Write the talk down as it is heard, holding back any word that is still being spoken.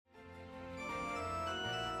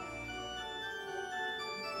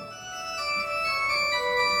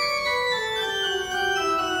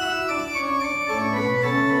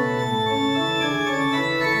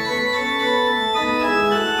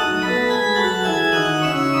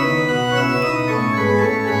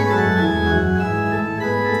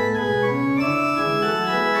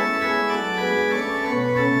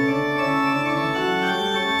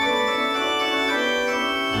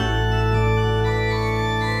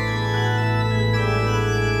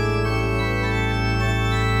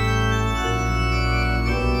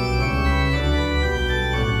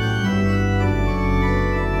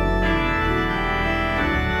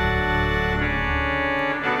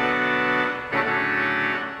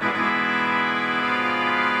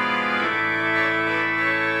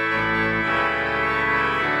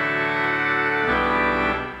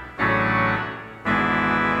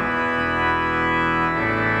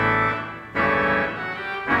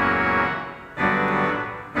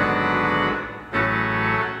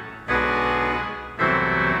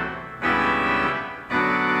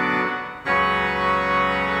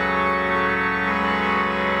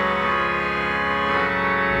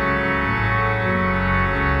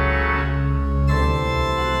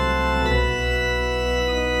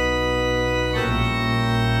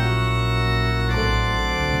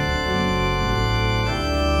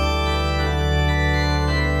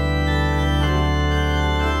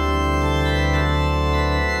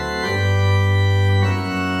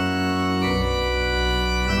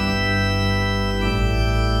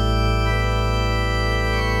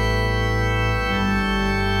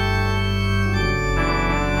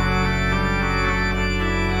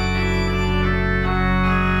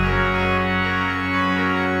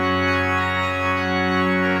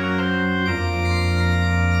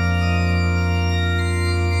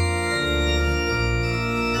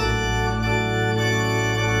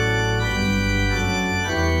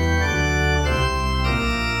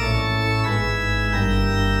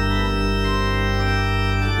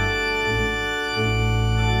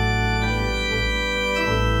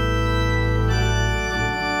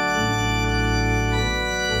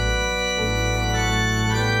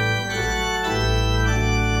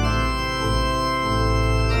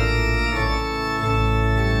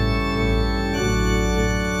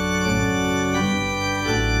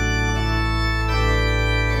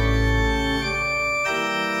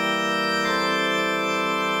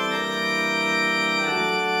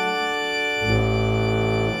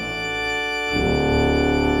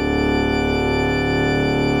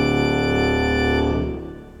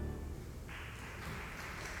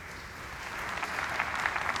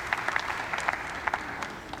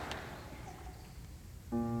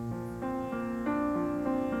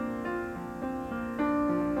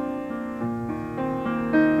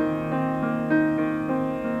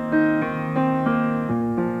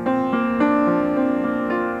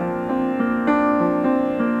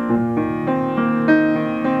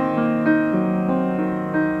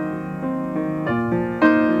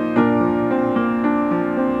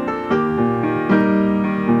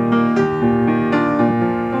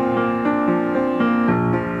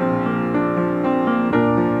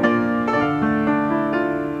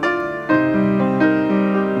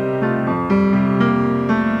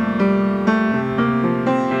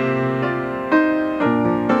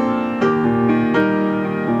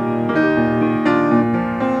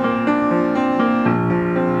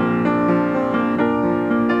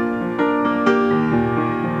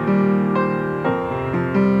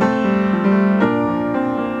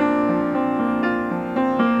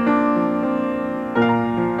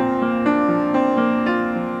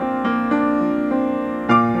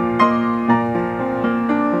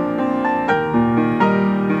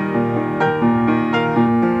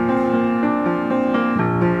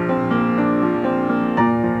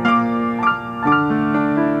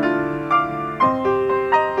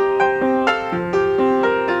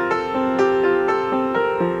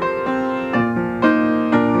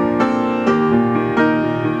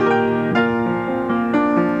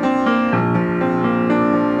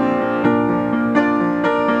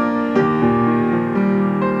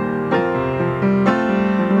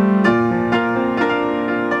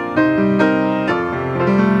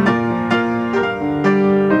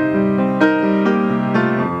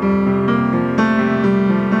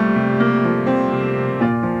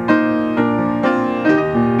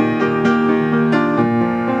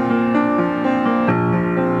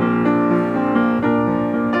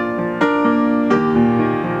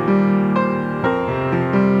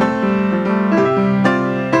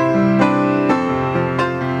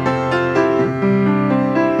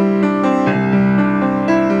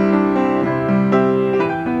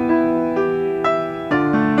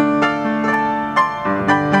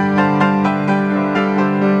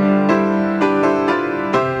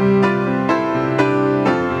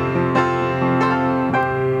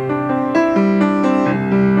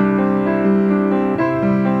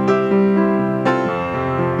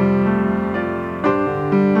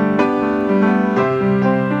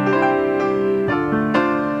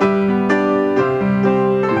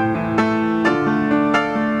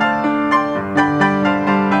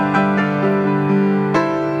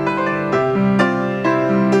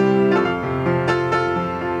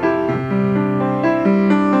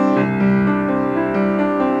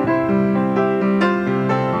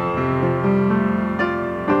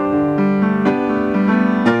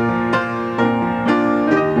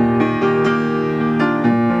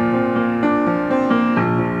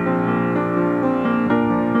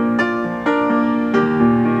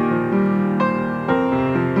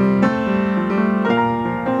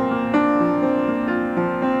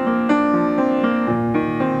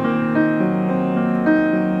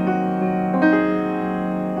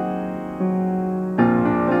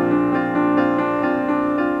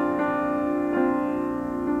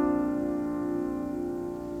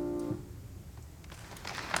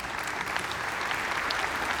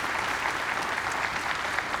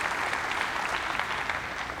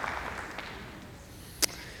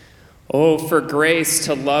Oh, for grace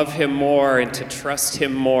to love him more and to trust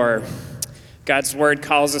him more. God's word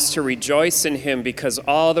calls us to rejoice in him because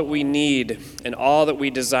all that we need and all that we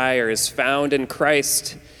desire is found in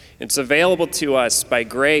Christ. It's available to us by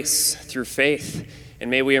grace through faith.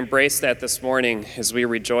 And may we embrace that this morning as we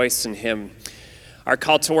rejoice in him. Our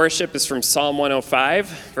call to worship is from Psalm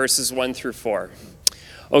 105, verses 1 through 4.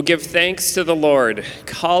 Oh, give thanks to the Lord.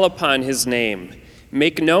 Call upon his name.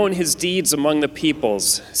 Make known his deeds among the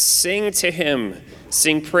peoples. Sing to him.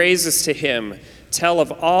 Sing praises to him. Tell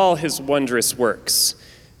of all his wondrous works.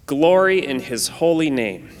 Glory in his holy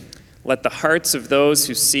name. Let the hearts of those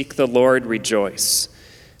who seek the Lord rejoice.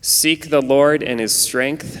 Seek the Lord and his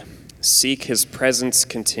strength. Seek his presence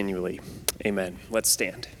continually. Amen. Let's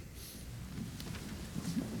stand.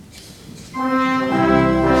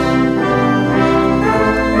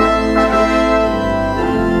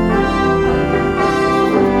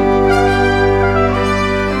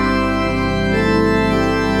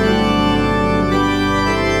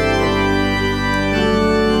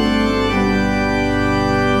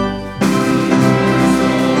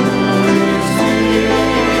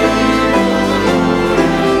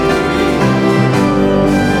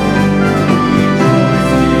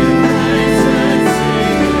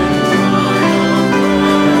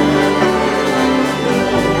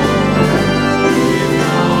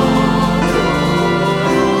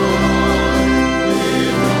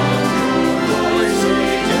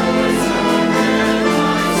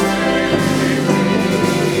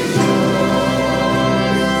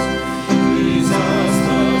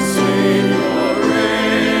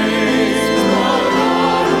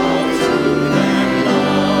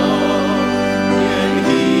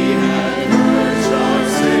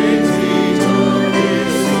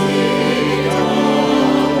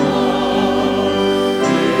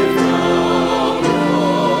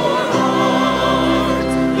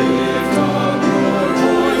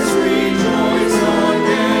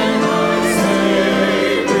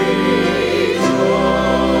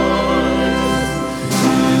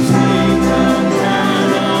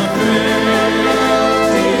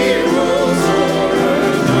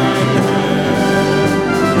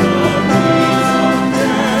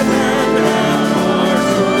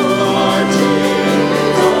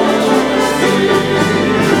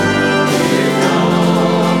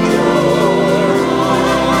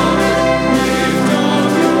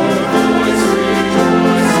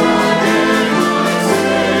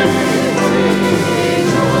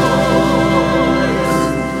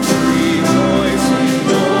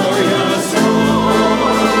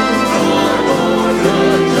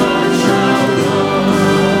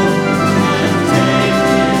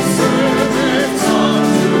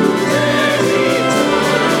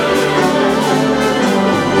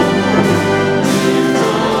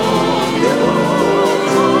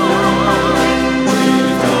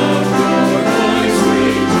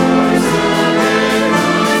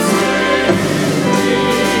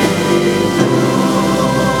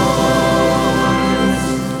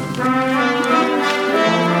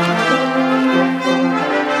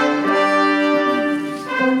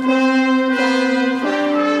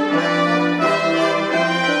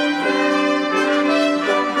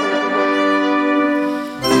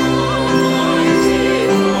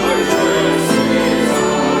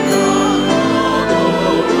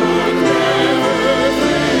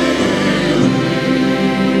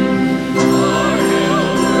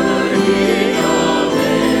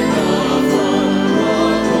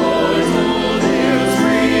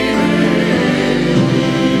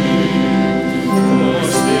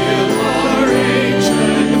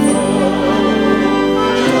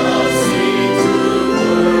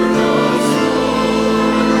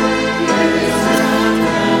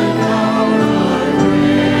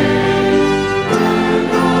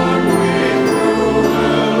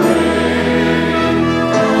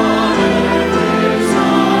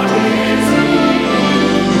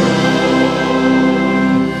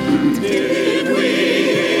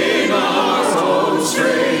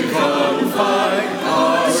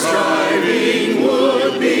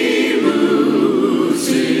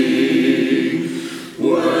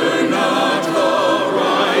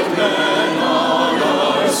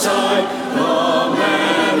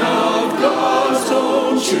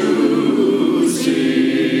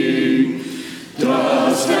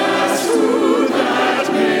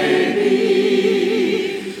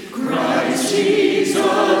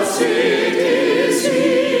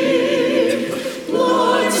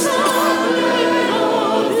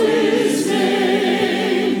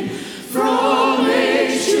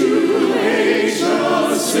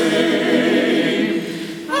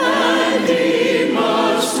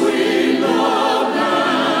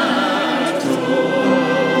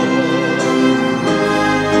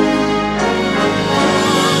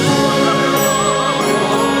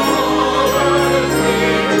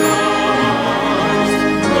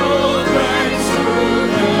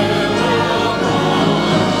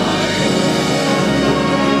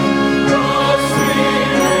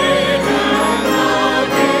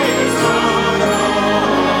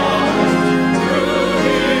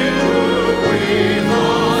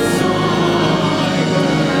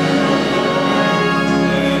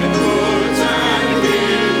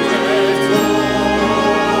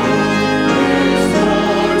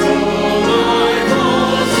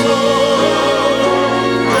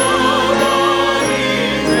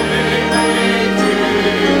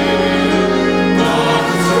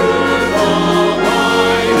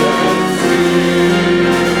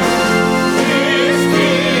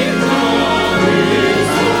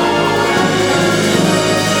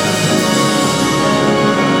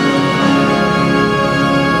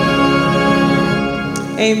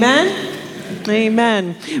 Amen.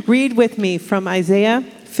 Amen. Read with me from Isaiah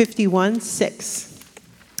 51:6.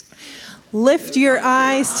 Lift your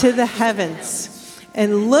eyes to the heavens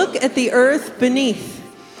and look at the earth beneath,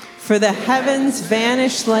 for the heavens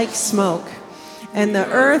vanish like smoke, and the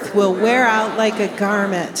earth will wear out like a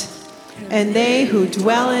garment, and they who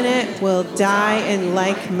dwell in it will die in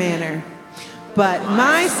like manner. But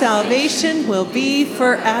my salvation will be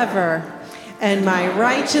forever, and my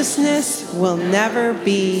righteousness will never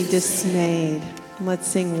be dismayed. Let's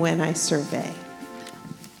sing When I Survey.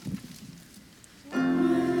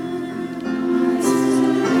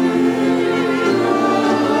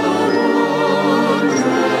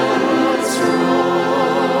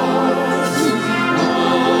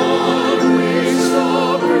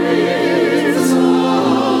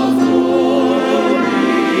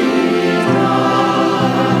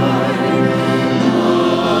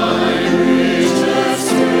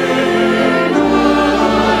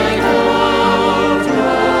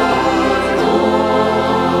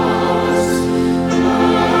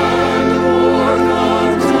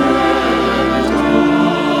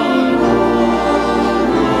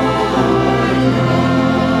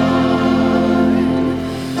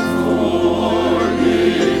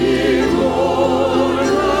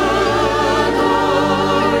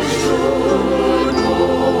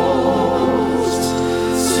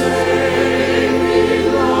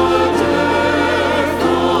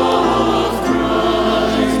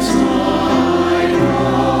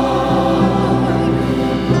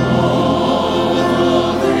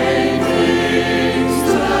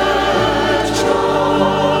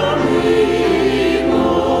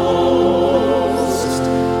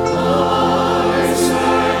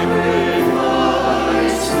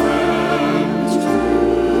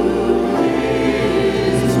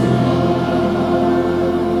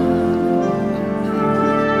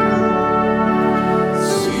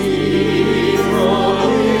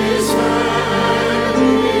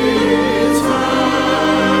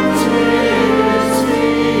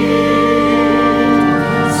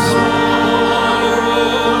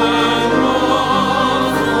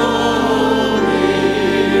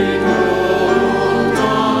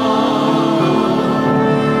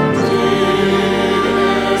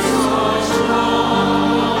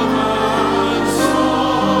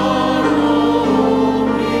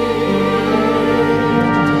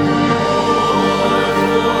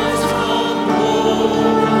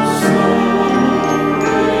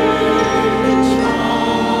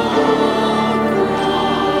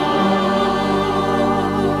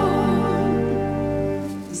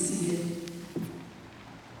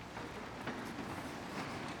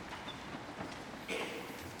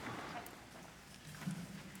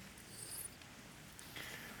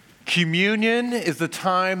 Communion is the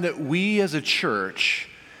time that we as a church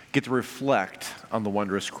get to reflect on the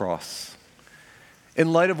wondrous cross.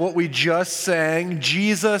 In light of what we just sang,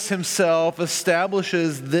 Jesus himself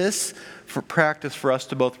establishes this practice for us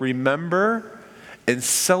to both remember and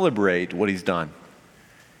celebrate what he's done.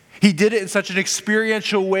 He did it in such an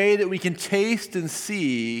experiential way that we can taste and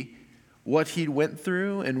see what he went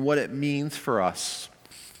through and what it means for us.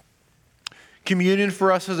 Communion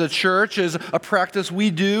for us as a church is a practice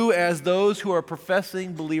we do as those who are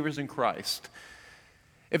professing believers in Christ.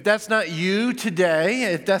 If that's not you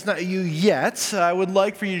today, if that's not you yet, I would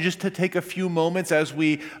like for you just to take a few moments as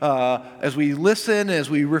we listen,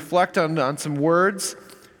 as we reflect on some words,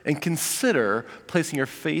 and consider placing your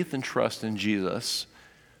faith and trust in Jesus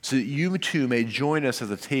so that you too may join us at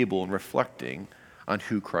the table in reflecting on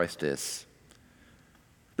who Christ is.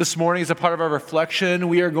 This morning, as a part of our reflection,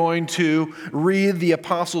 we are going to read the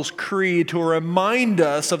Apostles' Creed to remind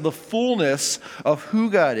us of the fullness of who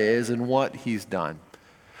God is and what he's done.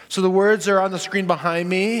 So the words are on the screen behind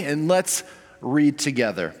me, and let's read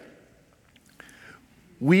together.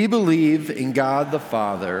 We believe in God the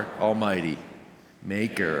Father Almighty,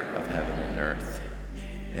 maker of heaven and earth,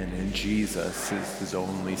 and in Jesus, his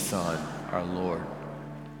only Son, our Lord,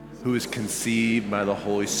 who is conceived by the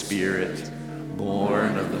Holy Spirit,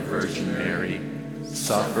 born of the Virgin Mary,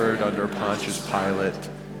 suffered under Pontius Pilate,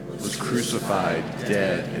 was crucified,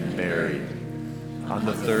 dead, and buried. On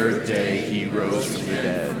the third day he rose from the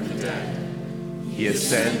dead. He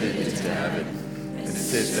ascended into heaven and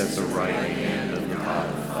sits at the right hand of God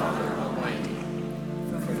the Father Almighty.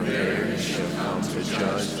 From there he shall come to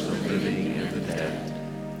judge the living and the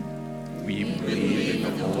dead. We believe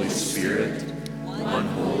in the Holy Spirit, one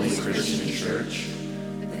holy Christian church,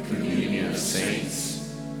 the communion of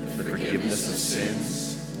saints, the forgiveness of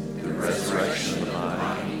sins, the resurrection of the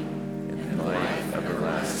body, and life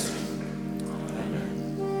everlasting. Amen.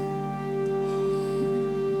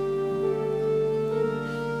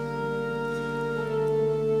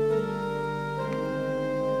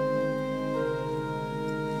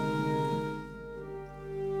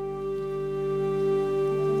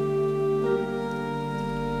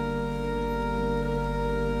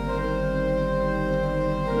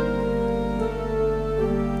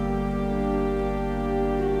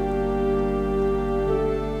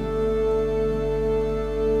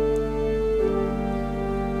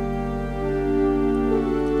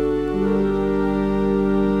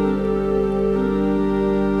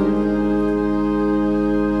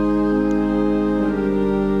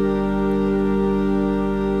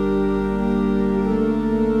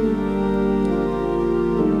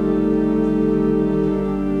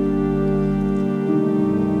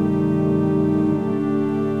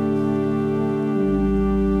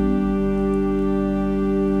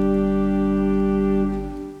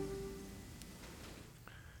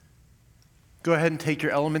 Go ahead and take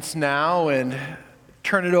your elements now and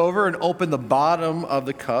turn it over and open the bottom of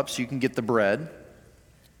the cup so you can get the bread.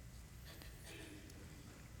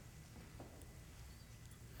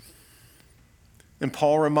 And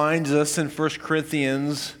Paul reminds us in 1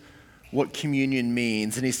 Corinthians what communion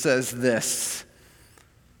means. And he says this: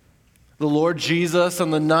 the Lord Jesus,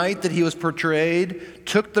 on the night that he was betrayed,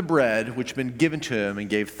 took the bread which had been given to him and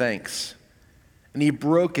gave thanks. And he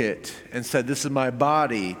broke it and said, "This is my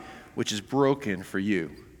body, which is broken for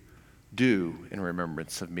you. Do in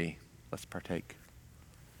remembrance of me." Let's partake.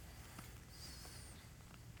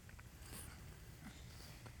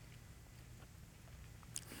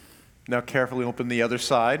 Now carefully open the other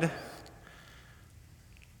side.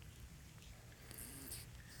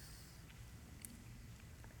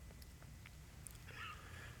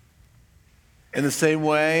 In the same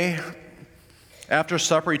way, after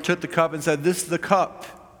supper, he took the cup and said, "This is the cup,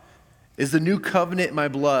 is the new covenant in my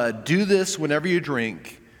blood. Do this whenever you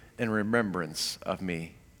drink in remembrance of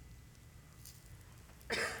me."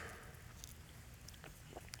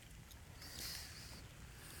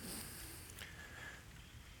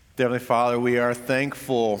 Heavenly Father, we are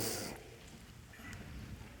thankful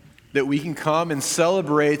that we can come and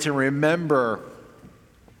celebrate and remember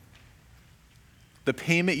the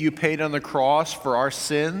payment you paid on the cross for our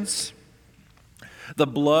sins, the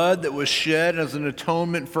blood that was shed as an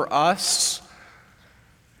atonement for us,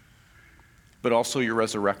 but also your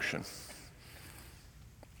resurrection.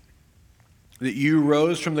 That you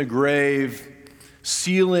rose from the grave,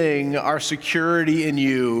 sealing our security in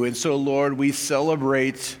you. And so, Lord, we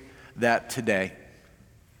celebrate that today.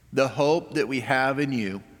 The hope that we have in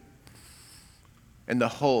you and the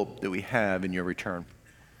hope that we have in your return.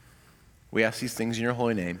 We ask these things in your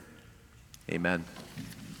holy name. Amen.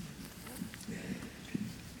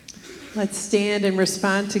 Let's stand and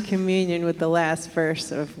respond to communion with the last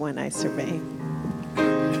verse of When I Survey.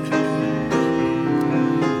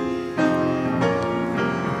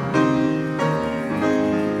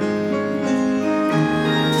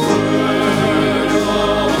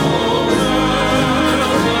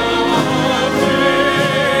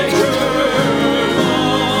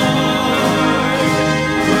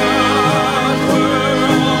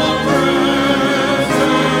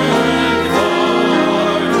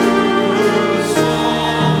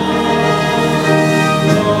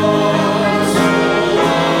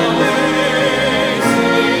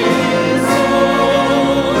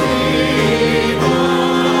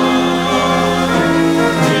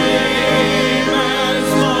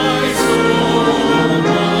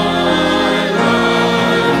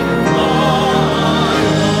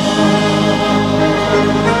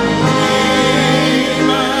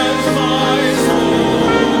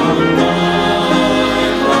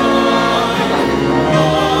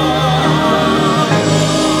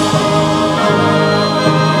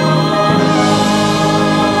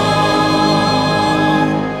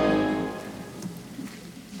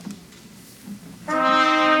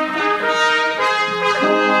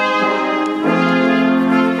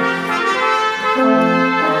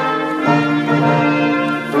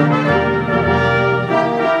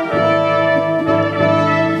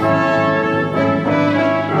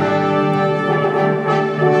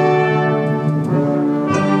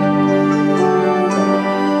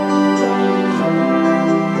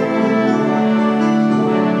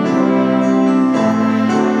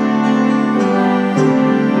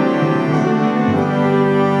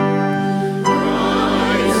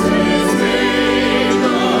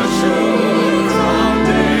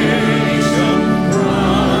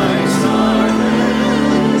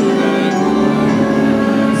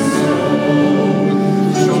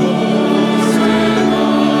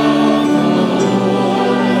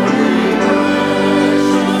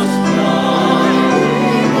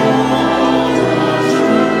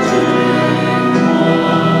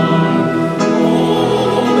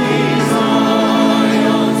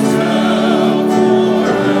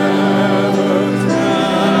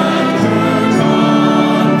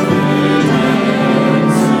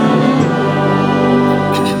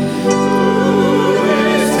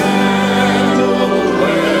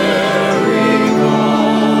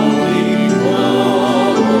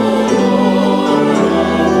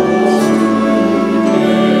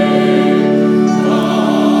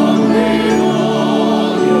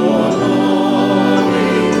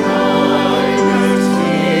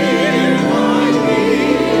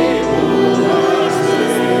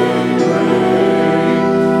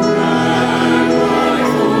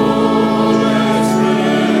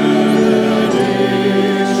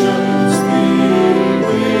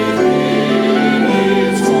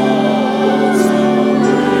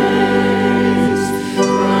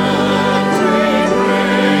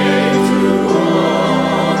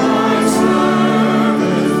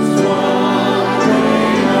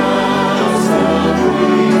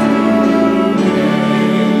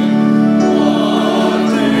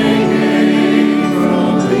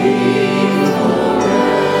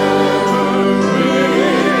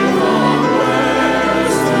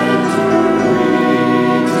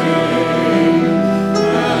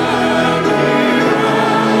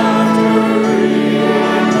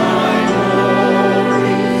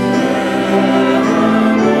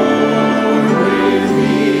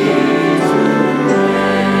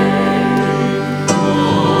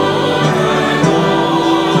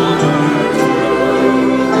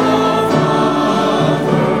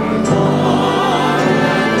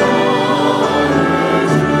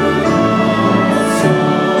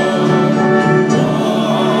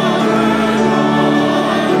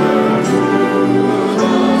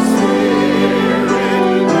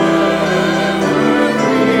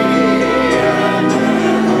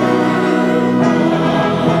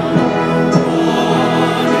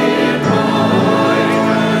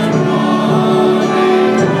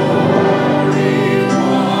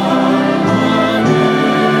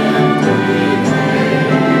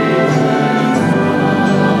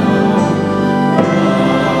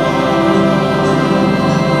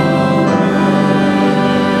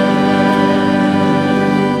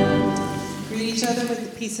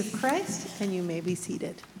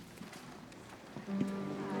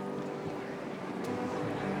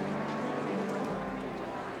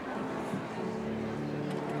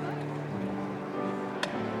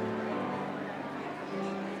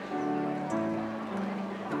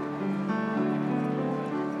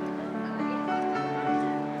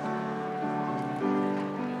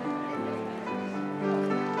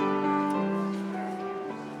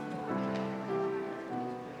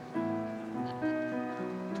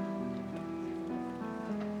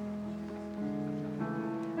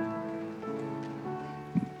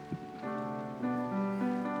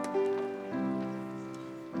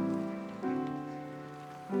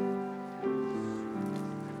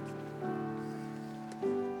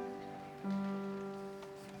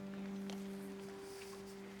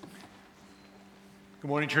 Good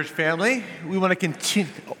morning, church family. We want to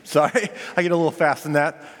continue. Sorry, I get a little fast in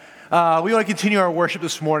that. We want to continue our worship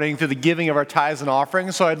this morning through the giving of our tithes and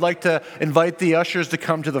offerings. So I'd like to invite the ushers to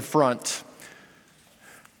come to the front.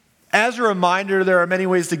 As a reminder, there are many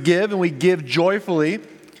ways to give, and we give joyfully.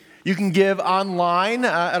 You can give online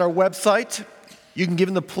at our website. You can give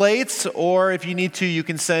in the plates, or if you need to, you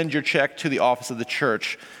can send your check to the office of the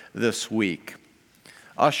church this week.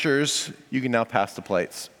 Ushers, you can now pass the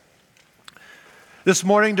plates. This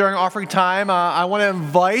morning during offering time, I want to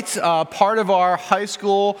invite part of our high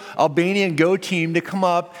school Albanian Go team to come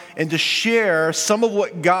up and to share some of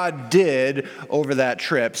what God did over that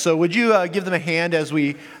trip. So would you give them a hand as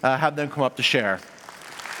we have them come up to share?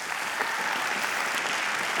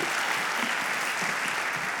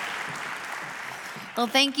 Well,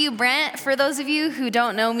 thank you, Brent. For those of you who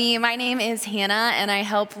don't know me, my name is Hannah, and I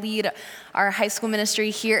help lead our high school ministry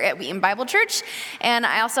here at Wheaton Bible Church. And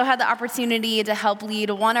I also had the opportunity to help lead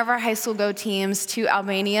one of our high school Go teams to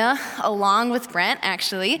Albania, along with Brent,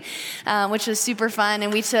 actually, which was super fun.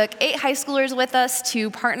 And we took 8 high schoolers with us to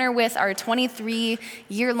partner with our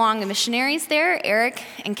 23-year-long missionaries there, Eric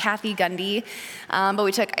and Kathy Gundy. But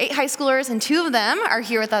we took 8 high schoolers, and 2 of them are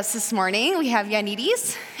here with us this morning. We have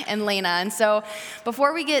Yanidis and Lena. And so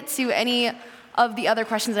before we get to any of the other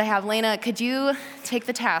questions I have, Lena, could you take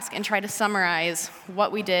the task and try to summarize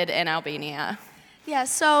what we did in Albania? Yeah,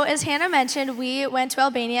 so as Hannah mentioned, we went to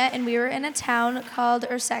Albania and we were in a town called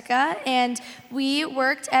Urseka, and we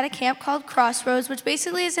worked at a camp called Crossroads, which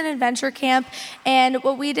basically is an adventure camp. And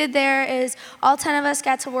what we did there is all 10 of us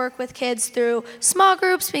got to work with kids through small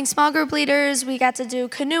groups, being small group leaders. We got to do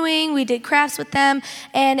canoeing, we did crafts with them,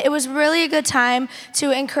 and it was really a good time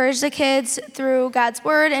to encourage the kids through God's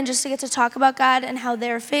word and just to get to talk about God and how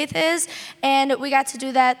their faith is. And we got to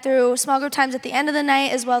do that through small group times at the end of the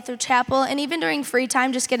night, as well through chapel, and even during free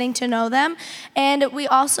time, just getting to know them. And we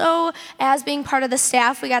also, as being part of the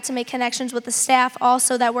staff, we got to make connections with the staff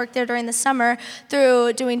also that worked there during the summer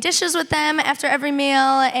through doing dishes with them after every meal,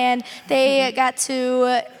 and they got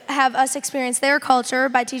to have us experience their culture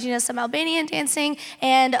by teaching us some Albanian dancing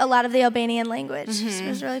and a lot of the Albanian language. So it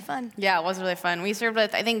was really fun. Yeah, it was really fun. We served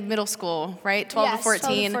with, I think, middle school, right? 12 Yes, to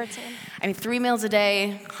 14. 12 to 14. I mean, 3 meals a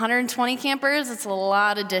day, 120 campers. It's a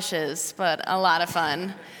lot of dishes, but a lot of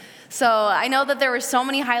fun. So I know that there were so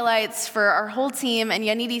many highlights for our whole team, and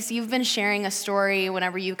Yanidis, you've been sharing a story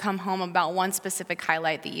whenever you come home about one specific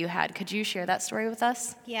highlight that you had. Could you share that story with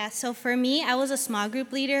us? Yeah, so for me, I was a small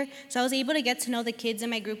group leader, so I was able to get to know the kids in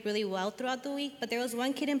my group really well throughout the week, but there was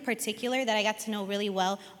one kid in particular that I got to know really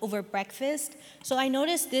well over breakfast. So I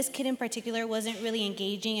noticed this kid in particular wasn't really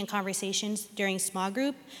engaging in conversations during small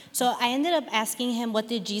group, so I ended up asking him, what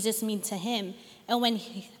did Jesus mean to him? And when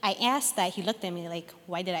I asked that, he looked at me like,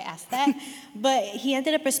 why did I ask that? But he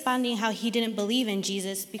ended up responding how he didn't believe in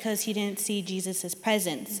Jesus because he didn't see Jesus'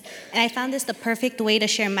 presence. And I found this the perfect way to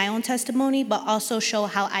share my own testimony, but also show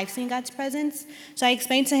how I've seen God's presence. So I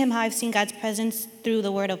explained to him how I've seen God's presence through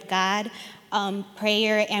the Word of God,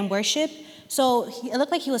 prayer, and worship. So it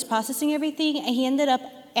looked like he was processing everything, and he ended up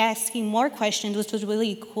asking more questions, which was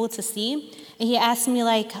really cool to see. And he asked me,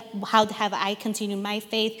 like, how have I continued my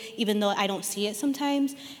faith, even though I don't see it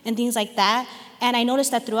sometimes, and things like that. And I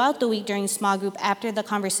noticed that throughout the week during small group, after the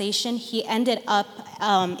conversation, he ended up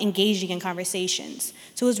engaging in conversations.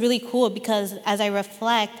 So it was really cool because as I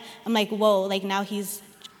reflect, I'm like, whoa, like now he's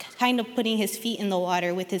kind of putting his feet in the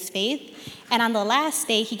water with his faith. And on the last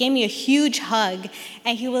day, he gave me a huge hug,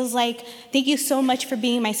 and he was like, thank you so much for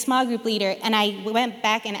being my small group leader. And I went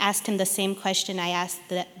back and asked him the same question I asked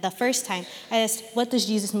the first time. I asked, what does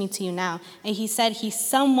Jesus mean to you now? And he said he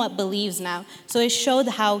somewhat believes now. So it showed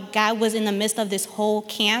how God was in the midst of this whole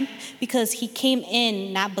camp, because he came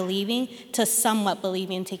in not believing to somewhat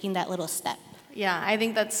believing and taking that little step. Yeah, I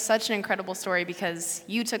think that's such an incredible story because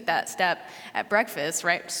you took that step at breakfast,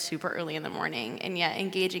 right, super early in the morning, and yet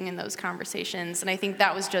engaging in those conversations. And I think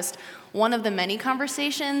that was just one of the many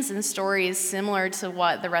conversations and stories similar to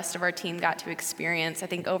what the rest of our team got to experience. I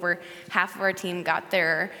think over half of our team got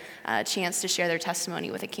their chance to share their testimony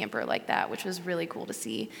with a camper like that, which was really cool to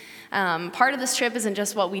see. Part of this trip isn't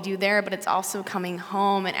just what we do there, but it's also coming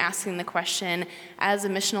home and asking the question, as a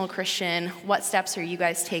missional Christian, what steps are you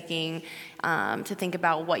guys taking to think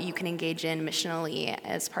about what you can engage in missionally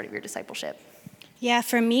as part of your discipleship? Yeah,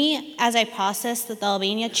 for me, as I processed the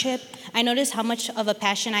Albania trip, I noticed how much of a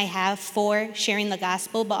passion I have for sharing the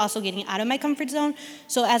gospel, but also getting out of my comfort zone.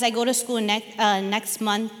 So as I go to school next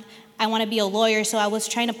month, I want to be a lawyer, so I was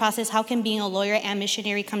trying to process how can being a lawyer and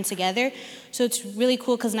missionary come together. So it's really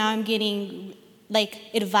cool because now I'm getting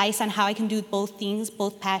like advice on how I can do both things,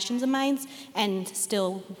 both passions of mine, and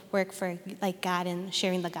still work for like God and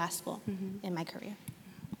sharing the gospel in my career.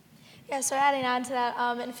 Yeah, so adding on to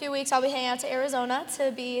that, in a few weeks I'll be heading out to Arizona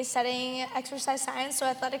to be studying exercise science, so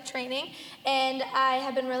athletic training, and I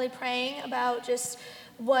have been really praying about just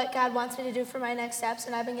what God wants me to do for my next steps,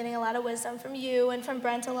 and I've been getting a lot of wisdom from you and from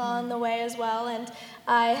Brent along the way as well, and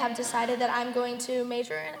I have decided that I'm going to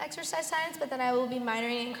major in exercise science, but then I will be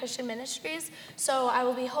minoring in Christian ministries, so I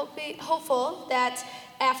will be hopeful that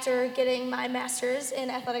after getting my master's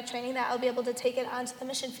in athletic training that I'll be able to take it onto the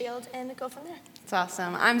mission field and go from there. It's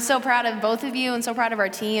awesome. I'm so proud of both of you and so proud of our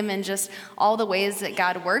team and just all the ways that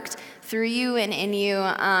God worked through you and in you.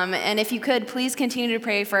 And if you could, please continue to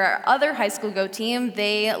pray for our other high school Go team.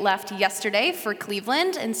 They left yesterday for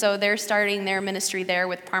Cleveland, and so they're starting their ministry there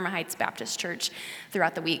with Parma Heights Baptist Church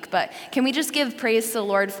throughout the week. But can we just give praise to the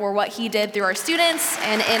Lord for what he did through our students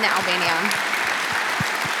and in Albania?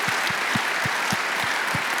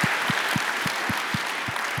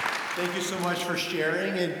 Thank you so much for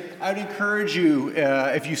sharing, and I would encourage you,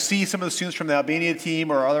 if you see some of the students from the Albania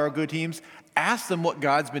team or other good teams, ask them what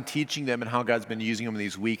God's been teaching them and how God's been using them in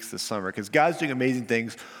these weeks this summer, because God's doing amazing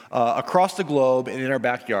things across the globe and in our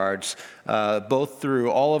backyards, both through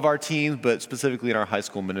all of our teams, but specifically in our high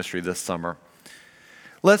school ministry this summer.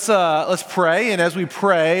 Let's pray, and as we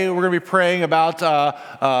pray, we're going to be praying about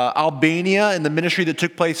Albania and the ministry that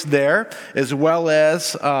took place there, as well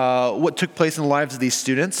as what took place in the lives of these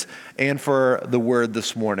students, and for the word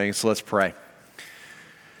this morning. So let's pray.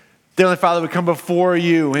 Dear Heavenly Father, we come before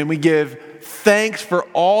you, and we give thanks for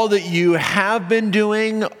all that you have been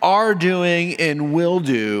doing, are doing, and will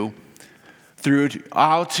do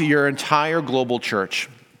throughout your entire global church.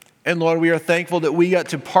 And Lord, we are thankful that we got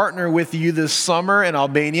to partner with you this summer in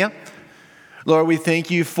Albania. Lord, we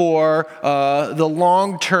thank you for the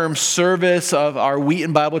long-term service of our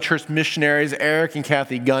Wheaton Bible Church missionaries, Eric and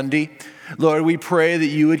Kathy Gundy. Lord, we pray that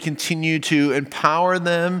you would continue to empower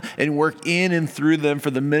them and work in and through them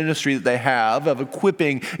for the ministry that they have of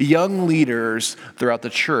equipping young leaders throughout the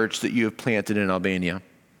church that you have planted in Albania.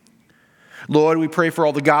 Lord, we pray for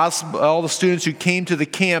all the students who came to the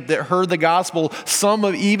camp that heard the gospel, some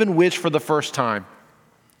of even which for the first time.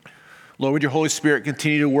 Lord, would your Holy Spirit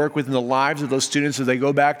continue to work within the lives of those students as they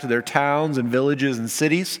go back to their towns and villages and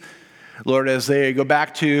cities. Lord, as they go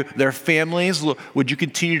back to their families, would you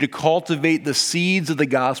continue to cultivate the seeds of the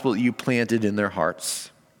gospel that you planted in their hearts.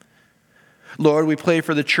 Lord, we pray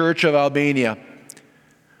for the Church of Albania,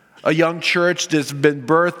 a young church that's been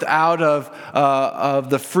birthed out of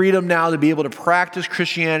the freedom now to be able to practice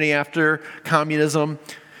Christianity after communism.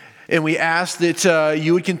 And we ask that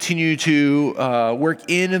you would continue to work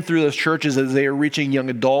in and through those churches as they are reaching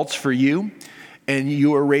young adults for you, and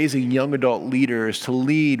you are raising young adult leaders to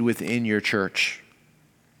lead within your church.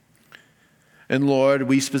 And Lord,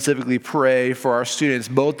 we specifically pray for our students,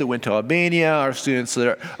 both that went to Albania, our students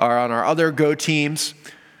that are on our other Go teams.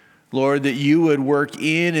 Lord, that you would work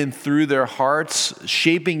in and through their hearts,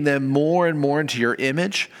 shaping them more and more into your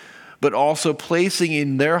image, but also placing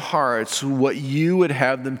in their hearts what you would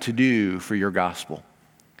have them to do for your gospel.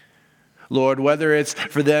 Lord, whether it's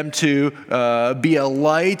for them to be a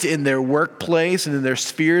light in their workplace and in their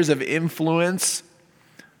spheres of influence,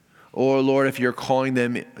 or Lord, if you're calling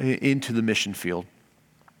them into the mission field.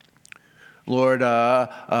 Lord,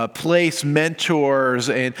 place mentors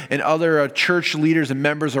and other church leaders and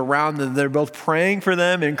members around them. They're both praying for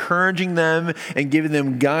them, encouraging them, and giving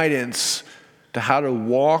them guidance to how to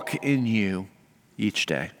walk in you each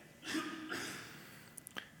day.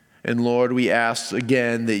 And Lord, we ask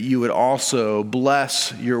again that you would also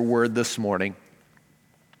bless your word this morning.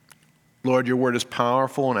 Lord, your word is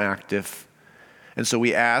powerful and active. And so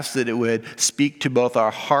we ask that it would speak to both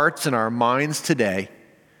our hearts and our minds today.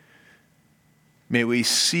 May we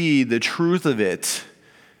see the truth of it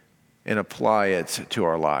and apply it to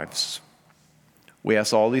our lives. We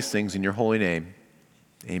ask all these things in your holy name.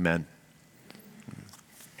 Amen.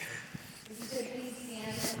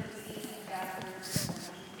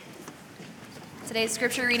 Today's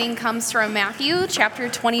scripture reading comes from Matthew chapter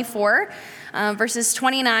 24, verses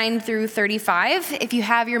 29 through 35. If you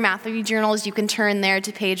have your Matthew journals, you can turn there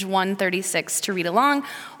to page 136 to read along,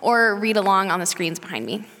 or read along on the screens behind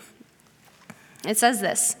me. It says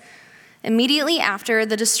this: "Immediately after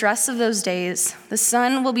the distress of those days, the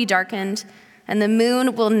sun will be darkened, and the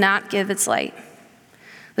moon will not give its light.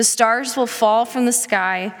 The stars will fall from the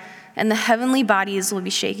sky, and the heavenly bodies will be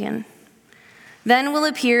shaken. Then will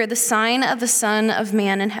appear the sign of the Son of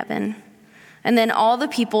Man in heaven. And then all the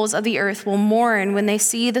peoples of the earth will mourn when they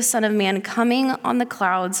see the Son of Man coming on the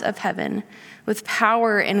clouds of heaven with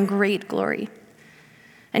power and great glory.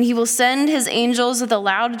 And he will send his angels with a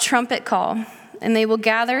loud trumpet call, and they will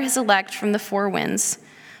gather his elect from the four winds,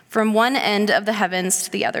 from one end of the heavens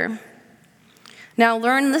to the other. Now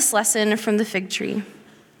learn this lesson from the fig tree.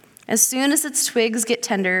 As soon as its twigs get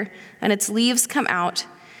tender and its leaves come out,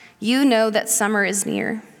 you know that summer is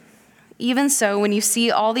near. Even so, when you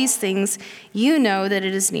see all these things, you know that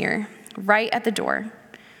it is near, right at the door.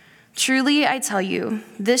 Truly, I tell you,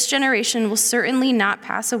 this generation will certainly not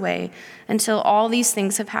pass away until all these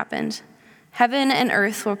things have happened. Heaven and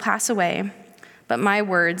earth will pass away, but my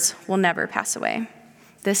words will never pass away.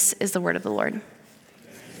 This is the word of the Lord.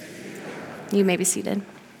 You may be seated.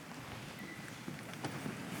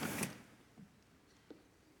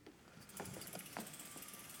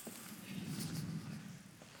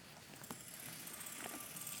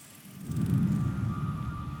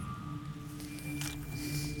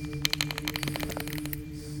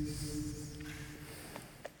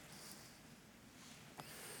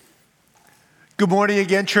 Good morning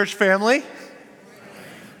again, church family.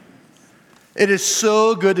 It is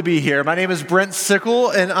so good to be here. My name is Brent Sickle,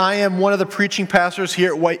 and I am one of the preaching pastors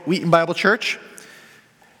here at Wheaton Bible Church.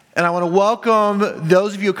 And I want to welcome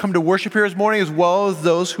those of you who come to worship here this morning, as well as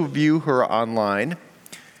those who are online.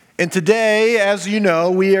 And today, as you know,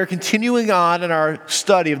 we are continuing on in our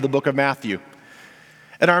study of the book of Matthew.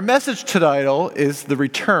 And our message title is The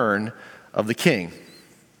Return of the King.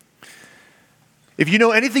 If you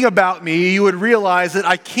know anything about me, you would realize that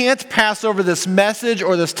I can't pass over this message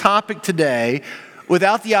or this topic today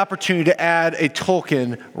without the opportunity to add a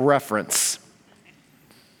Tolkien reference.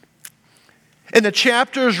 In the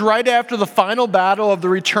chapters right after the final battle of the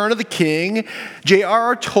Return of the King,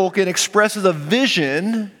 J.R.R. Tolkien expresses a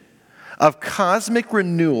vision of cosmic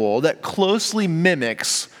renewal that closely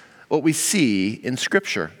mimics what we see in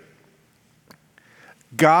Scripture.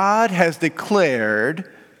 God has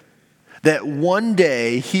declared that one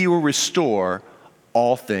day he will restore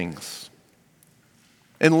all things.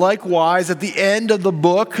 And likewise, at the end of the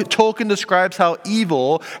book, Tolkien describes how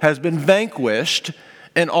evil has been vanquished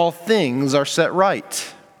and all things are set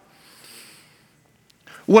right.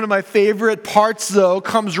 One of my favorite parts, though,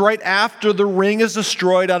 comes right after the ring is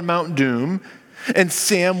destroyed on Mount Doom and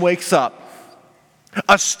Sam wakes up.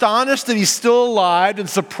 Astonished that he's still alive and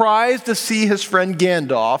surprised to see his friend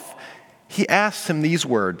Gandalf, he asks him these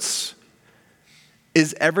words: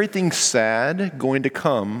 "Is everything sad going to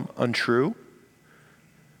come untrue?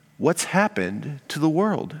 What's happened to the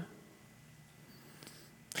world?"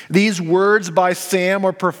 These words by Sam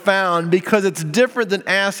are profound because it's different than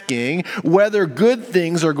asking whether good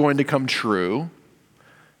things are going to come true.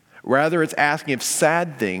 Rather, it's asking if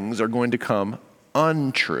sad things are going to come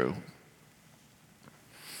untrue.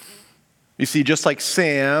 You see, just like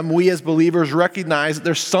Sam, we as believers recognize that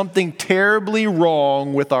there's something terribly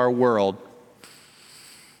wrong with our world.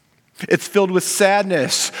 It's filled with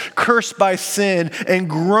sadness, cursed by sin, and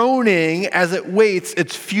groaning as it waits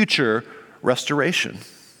its future restoration.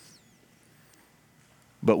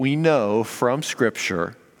 But we know from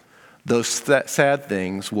Scripture those sad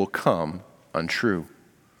things will come untrue.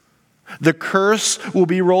 The curse will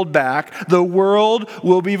be rolled back, the world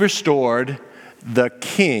will be restored, the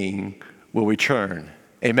King will return.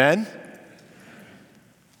 Amen?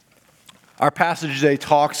 Our passage today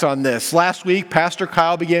talks on this. Last week, Pastor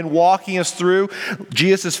Kyle began walking us through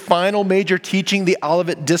Jesus' final major teaching, the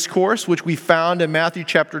Olivet Discourse, which we found in Matthew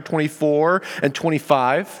chapter 24 and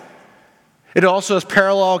 25. It also has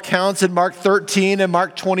parallel accounts in Mark 13 and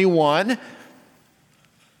Mark 21.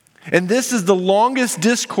 And this is the longest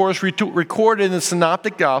discourse recorded in the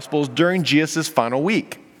Synoptic Gospels during Jesus' final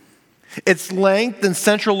week. Its length and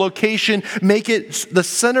central location make it the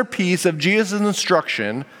centerpiece of Jesus'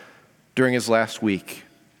 instruction during his last week.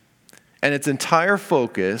 And its entire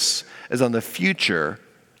focus is on the future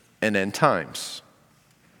and end times.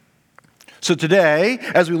 So today,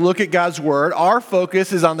 as we look at God's Word, our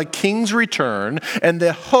focus is on the King's return and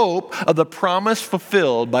the hope of the promise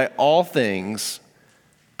fulfilled by all things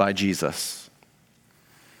by Jesus.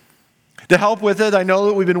 To help with it, I know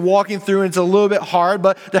that we've been walking through and it's a little bit hard,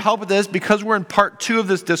 but to help with this, because we're in part 2 of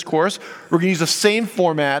this discourse, we're going to use the same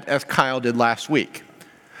format as Kyle did last week.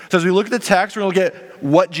 So as we look at the text, we're going to look at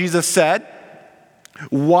what Jesus said,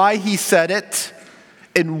 why he said it,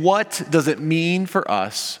 and what does it mean for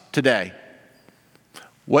us today.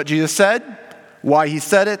 What Jesus said, why he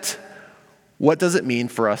said it, what does it mean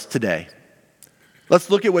for us today. Let's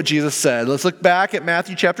look at what Jesus said. Let's look back at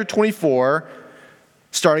Matthew chapter 24,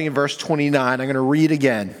 starting in verse 29. I'm going to read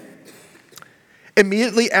again.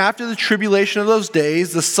 Immediately after the tribulation of those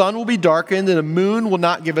days, the sun will be darkened and the moon will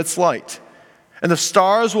not give its light. And the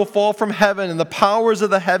stars will fall from heaven and the powers of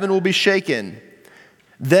the heaven will be shaken.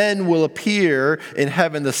 Then will appear in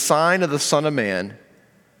heaven the sign of the Son of Man.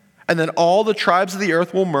 And then all the tribes of the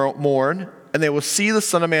earth will mourn, and they will see the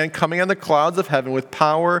Son of Man coming on the clouds of heaven with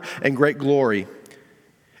power and great glory.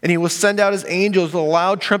 And he will send out his angels with a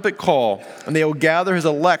loud trumpet call, and they will gather his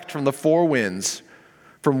elect from the four winds,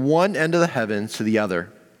 from one end of the heavens to the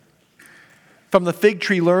other. From the fig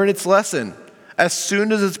tree learn its lesson. As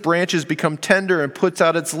soon as its branches become tender and puts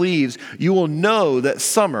out its leaves, you will know that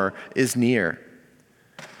summer is near.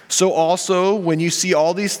 So also, when you see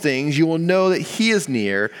all these things, you will know that he is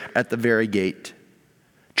near at the very gate.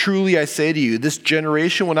 Truly I say to you, this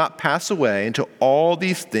generation will not pass away until all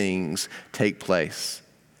these things take place.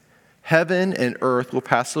 Heaven and earth will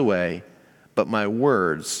pass away, but my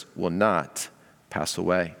words will not pass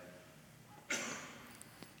away.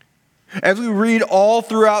 As we read all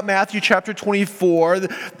throughout Matthew chapter 24,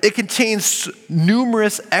 it contains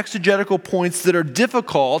numerous exegetical points that are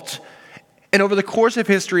difficult and over the course of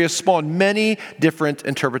history have spawned many different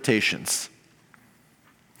interpretations.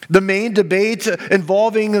 The main debate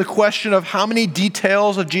involving the question of how many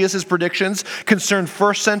details of Jesus' predictions concern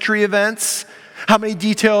first century events, how many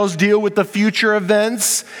details deal with the future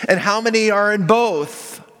events, and how many are in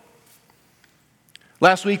both.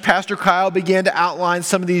 Last week, Pastor Kyle began to outline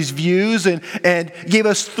some of these views and gave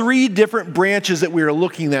us three different branches that we are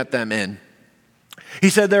looking at them in. He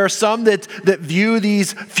said there are some that view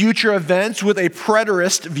these future events with a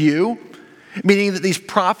preterist view, meaning that these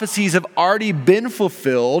prophecies have already been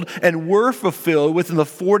fulfilled and were fulfilled within the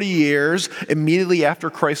 40 years immediately after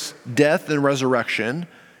Christ's death and resurrection,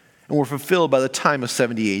 and were fulfilled by the time of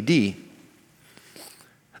 70 AD.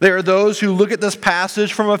 There are those who look at this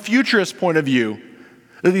passage from a futurist point of view,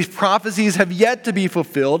 that these prophecies have yet to be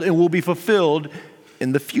fulfilled and will be fulfilled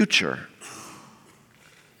in the future.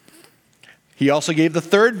 He also gave the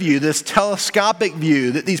third view, this telescopic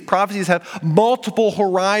view, that these prophecies have multiple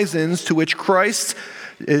horizons to which Christ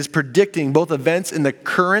is predicting both events in the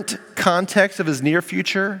current context of his near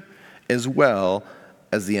future as well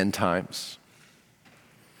as the end times.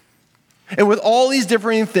 And with all these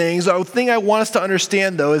differing things, the thing I want us to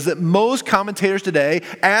understand, though, is that most commentators today,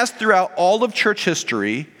 as throughout all of church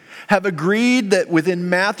history, have agreed that within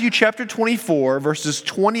Matthew chapter 24, verses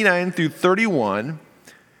 29 through 31,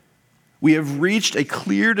 we have reached a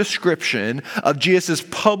clear description of Jesus'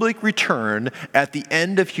 public return at the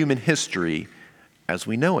end of human history as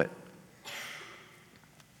we know it.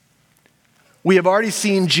 We have already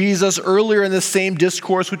seen Jesus earlier in this same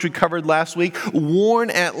discourse, which we covered last week,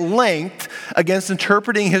 warn at length against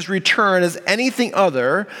interpreting his return as anything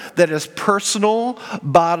other that is personal,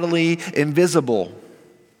 bodily, and visible.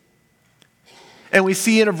 And we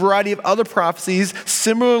see in a variety of other prophecies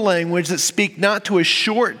similar language that speak not to a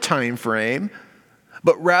short time frame,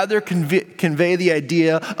 but rather convey the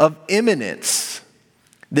idea of imminence.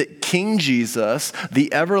 That King Jesus,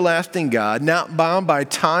 the everlasting God, not bound by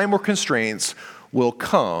time or constraints, will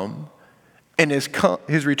come, and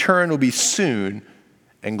his return will be soon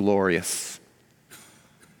and glorious.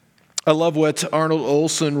 I love what Arnold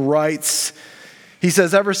Olson writes. He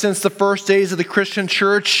says, ever since the first days of the Christian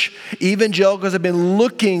church, evangelicals have been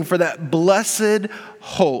looking for that blessed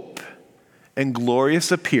hope and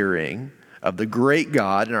glorious appearing of the great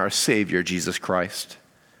God and our Savior, Jesus Christ.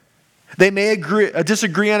 They may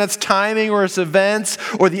disagree on its timing or its events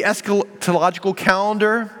or the eschatological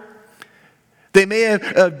calendar. They may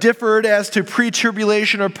have differed as to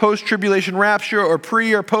pre-tribulation or post-tribulation rapture or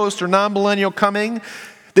pre or post or non-millennial coming.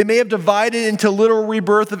 They may have divided into literal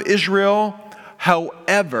rebirth of Israel.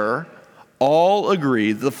 However, all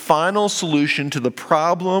agree the final solution to the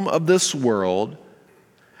problem of this world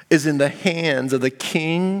is in the hands of the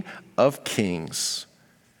King of Kings,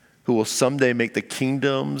 who will someday make the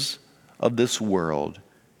kingdoms of this world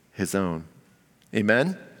his own.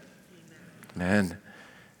 Amen? Amen.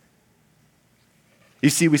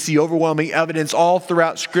 You see, we see overwhelming evidence all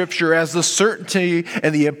throughout Scripture as the certainty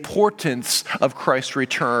and the importance of Christ's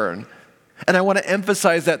return. And I want to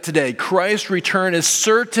emphasize that today. Christ's return is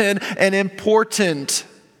certain and important.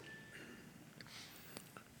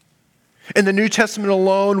 In the New Testament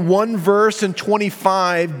alone, one verse in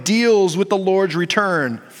 25 deals with the Lord's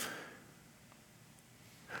return.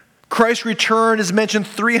 Christ's return is mentioned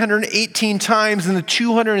 318 times in the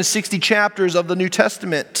 260 chapters of the New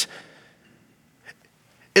Testament.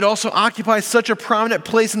 It also occupies such a prominent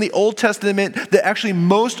place in the Old Testament that actually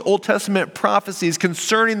most Old Testament prophecies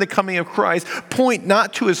concerning the coming of Christ point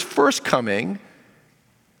not to his first coming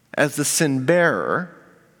as the sin bearer,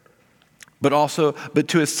 but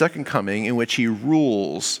to his second coming in which he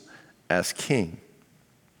rules as king.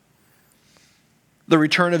 The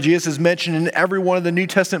return of Jesus is mentioned in every one of the New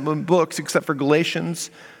Testament books except for Galatians,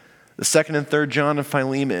 the 2nd and 3rd John, and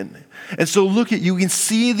Philemon. And so you can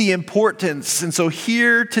see the importance. And so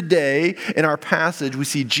here today in our passage, we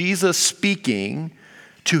see Jesus speaking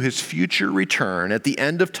to his future return at the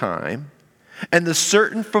end of time and the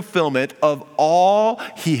certain fulfillment of all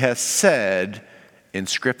he has said in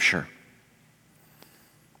Scripture.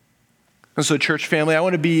 And so, church family, I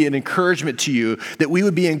want to be an encouragement to you that we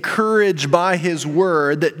would be encouraged by his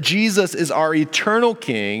word that Jesus is our eternal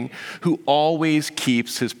King who always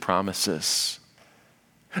keeps his promises.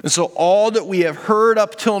 And so all that we have heard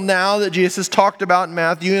up till now that Jesus has talked about in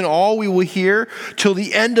Matthew and all we will hear till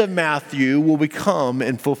the end of Matthew will become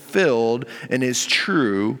and fulfilled and is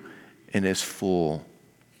true and is full.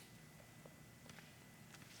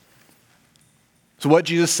 So what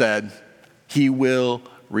Jesus said, he will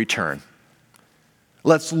return.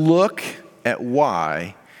 Let's look at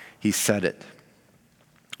why he said it.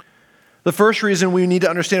 The first reason we need to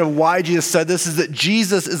understand of why Jesus said this is that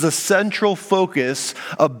Jesus is the central focus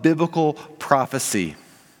of biblical prophecy.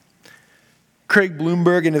 Craig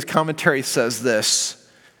Bloomberg in his commentary says this: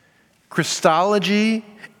 Christology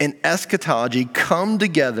and eschatology come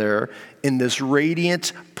together in this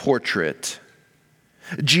radiant portrait.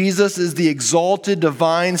 Jesus is the exalted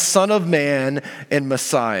divine Son of Man and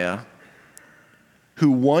Messiah, who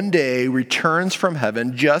one day returns from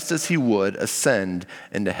heaven just as he would ascend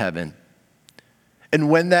into heaven. And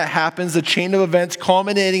when that happens, the chain of events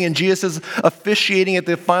culminating in Jesus' officiating at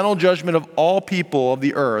the final judgment of all people of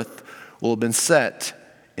the earth will have been set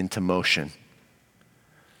into motion.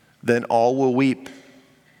 Then all will weep.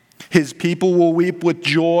 His people will weep with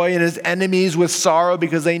joy and his enemies with sorrow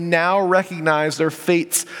because they now recognize their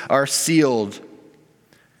fates are sealed.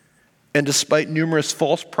 And despite numerous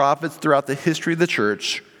false prophets throughout the history of the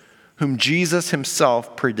church, whom Jesus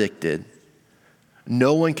himself predicted,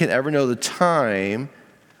 no one can ever know the time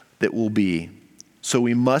that will be. So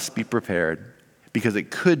we must be prepared because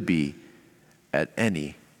it could be at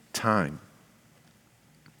any time.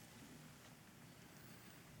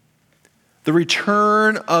 The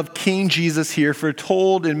return of King Jesus here,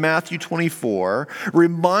 foretold in Matthew 24,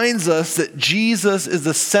 reminds us that Jesus is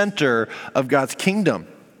the center of God's kingdom.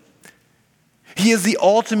 He is the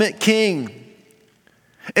ultimate king.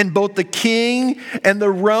 And both the king and the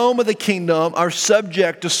realm of the kingdom are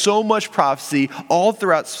subject to so much prophecy all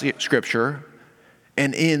throughout Scripture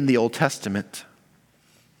and in the Old Testament.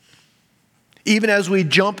 Even as we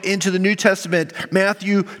jump into the New Testament,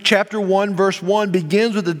 Matthew chapter 1, verse 1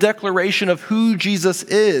 begins with a declaration of who Jesus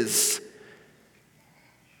is.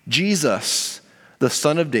 Jesus, the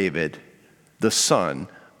son of David, the son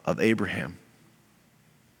of Abraham.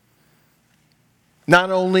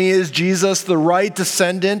 Not only is Jesus the rightful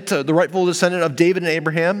descendant of David and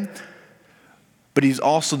Abraham, but he's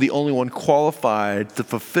also the only one qualified to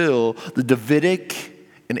fulfill the Davidic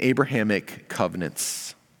and Abrahamic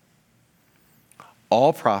covenants.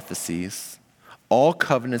 All prophecies, all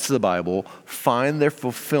covenants of the Bible find their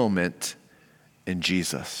fulfillment in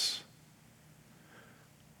Jesus.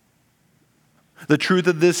 The truth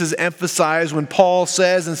of this is emphasized when Paul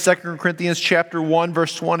says in 2 Corinthians chapter 1,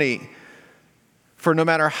 verse 20, "For no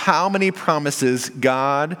matter how many promises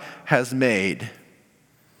God has made,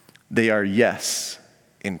 they are yes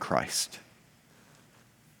in Christ."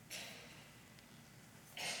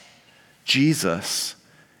 Jesus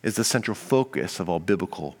is the central focus of all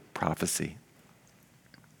biblical prophecy.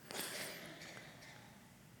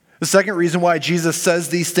 The second reason why Jesus says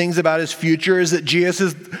these things about his future is that Jesus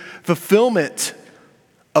is fulfillment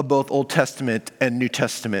of both Old Testament and New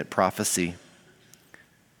Testament prophecy.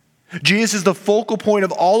 Jesus is the focal point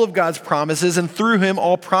of all of God's promises, and through him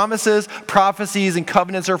all promises, prophecies, and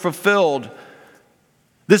covenants are fulfilled.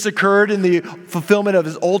 This occurred in the fulfillment of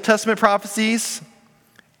his Old Testament prophecies,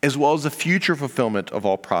 as well as the future fulfillment of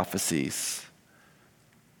all prophecies.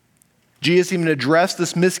 Jesus even addressed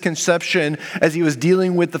this misconception as he was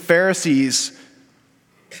dealing with the Pharisees.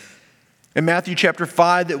 In Matthew chapter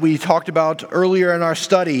 5 that we talked about earlier in our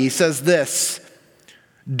study, he says this: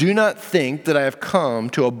 "Do not think that I have come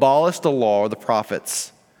to abolish the law or the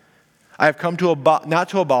prophets. I have come not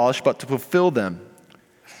to abolish, but to fulfill them.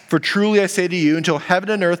 For truly I say to you, until heaven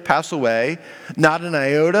and earth pass away, not an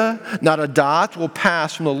iota, not a dot will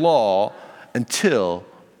pass from the law until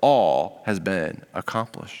all has been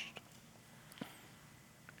accomplished."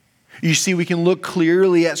 You see, we can look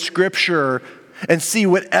clearly at Scripture and see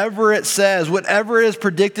whatever it says, whatever is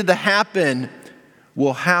predicted to happen,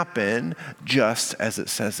 will happen just as it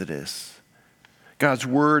says it is. God's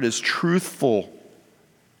word is truthful,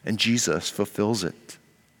 and Jesus fulfills it.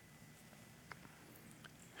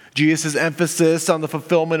 Jesus' emphasis on the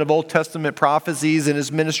fulfillment of Old Testament prophecies in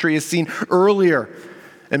his ministry is seen earlier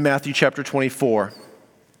in Matthew chapter 24.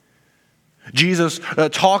 Jesus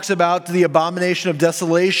talks about the abomination of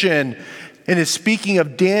desolation and is speaking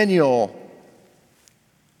of Daniel.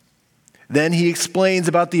 Then he explains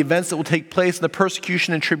about the events that will take place in the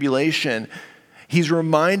persecution and tribulation. He's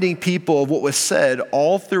reminding people of what was said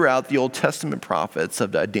all throughout the Old Testament prophets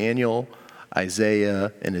of Daniel,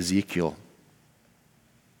 Isaiah, and Ezekiel.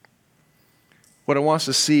 What I want us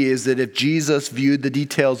to see is that if Jesus viewed the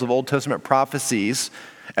details of Old Testament prophecies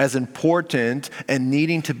as important and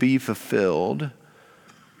needing to be fulfilled,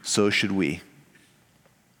 so should we.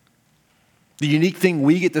 The unique thing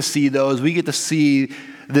we get to see, though, is we get to see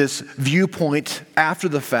this viewpoint after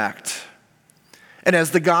the fact. And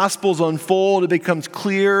as the Gospels unfold, it becomes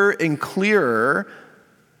clearer and clearer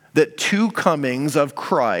that two comings of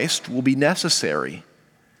Christ will be necessary.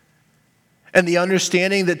 And the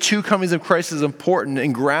understanding that two comings of Christ is important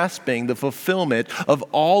in grasping the fulfillment of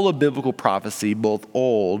all of biblical prophecy, both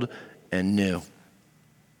old and new.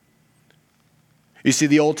 You see,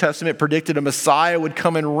 the Old Testament predicted a Messiah would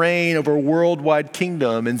come and reign over a worldwide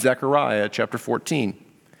kingdom in Zechariah chapter 14.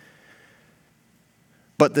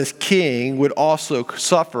 But this king would also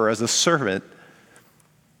suffer as a servant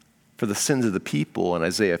for the sins of the people in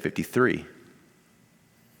Isaiah 53.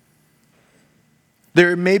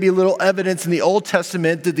 There may be little evidence in the Old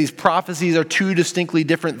Testament that these prophecies are two distinctly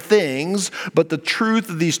different things, but the truth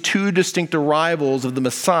of these two distinct arrivals of the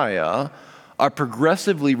Messiah are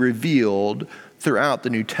progressively revealed throughout the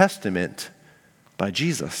New Testament by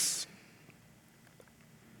Jesus.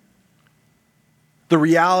 The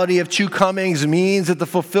reality of two comings means that the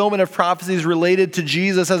fulfillment of prophecies related to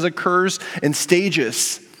Jesus has occurs in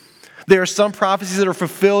stages. There are some prophecies that are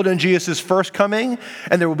fulfilled in Jesus' first coming,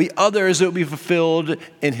 and there will be others that will be fulfilled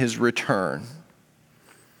in his return.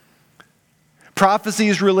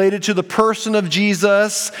 Prophecies related to the person of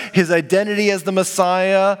Jesus, his identity as the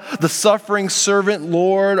Messiah, the suffering servant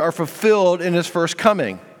Lord, are fulfilled in his first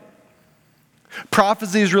coming.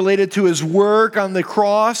 Prophecies related to his work on the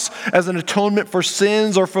cross as an atonement for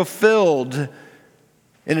sins are fulfilled.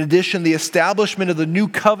 In addition, the establishment of the new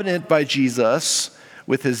covenant by Jesus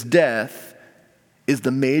with his death is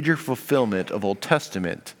the major fulfillment of Old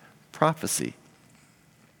Testament prophecy.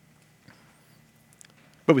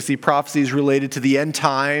 But we see prophecies related to the end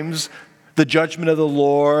times, the judgment of the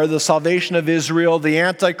Lord, the salvation of Israel, the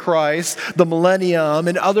Antichrist, the millennium,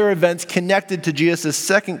 and other events connected to Jesus'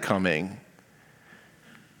 second coming.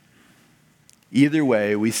 Either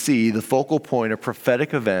way, we see the focal point of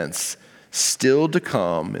prophetic events still to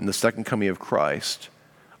come in the second coming of Christ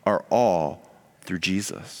are all through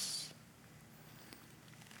Jesus.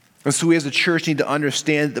 And so we as a church need to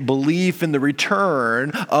understand that the belief in the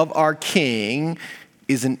return of our King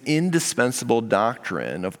is an indispensable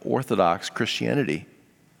doctrine of Orthodox Christianity.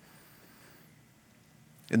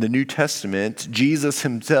 In the New Testament, Jesus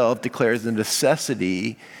himself declares the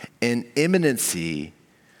necessity and imminency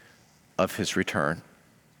of his return.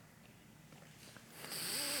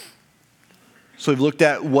 So we've looked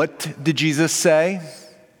at what did Jesus say?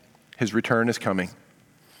 His return is coming.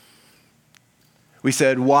 We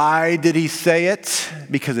said, why did he say it?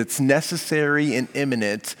 Because it's necessary and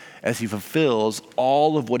imminent as he fulfills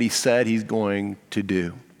all of what he said he's going to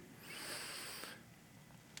do.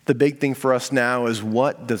 The big thing for us now is,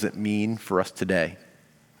 what does it mean for us today?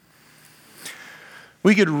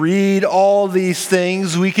 We could read all these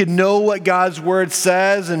things. We could know what God's word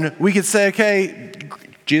says, and we could say, okay,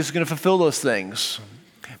 Jesus is going to fulfill those things.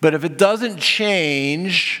 But if it doesn't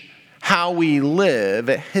change how we live,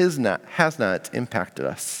 it has not impacted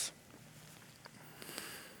us.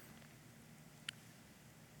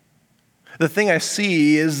 The thing I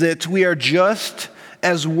see is that we are just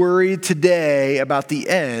as worried today about the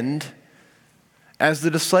end as the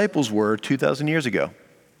disciples were 2,000 years ago.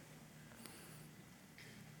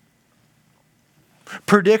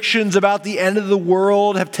 Predictions about the end of the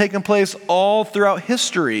world have taken place all throughout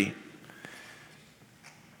history.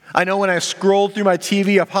 I know when I scroll through my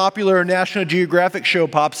TV, a popular National Geographic show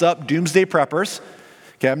pops up, Doomsday Preppers.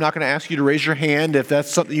 Okay, I'm not going to ask you to raise your hand if that's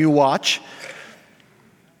something you watch.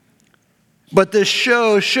 But this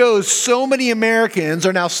show shows so many Americans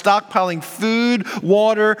are now stockpiling food,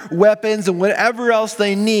 water, weapons, and whatever else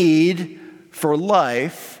they need for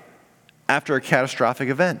life after a catastrophic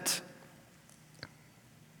event.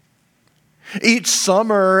 Each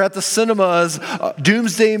summer at the cinemas,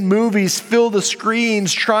 doomsday movies fill the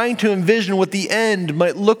screens trying to envision what the end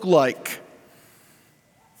might look like.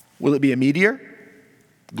 Will it be a meteor?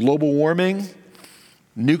 Global warming?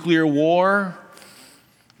 Nuclear war?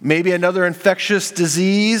 maybe another infectious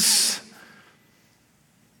disease.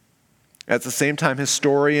 At the same time,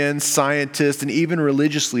 historians, scientists, and even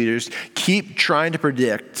religious leaders keep trying to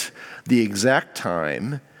predict the exact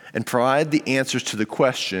time and provide the answers to the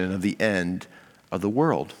question of the end of the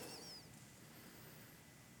world.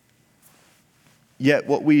 Yet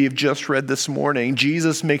what we've just read this morning,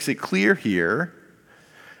 Jesus makes it clear here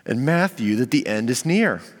in Matthew that the end is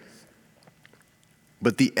near.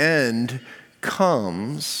 But the end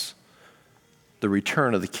comes the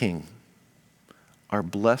return of the King, our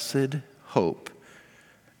blessed hope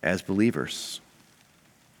as believers.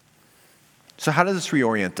 So how does this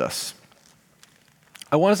reorient us?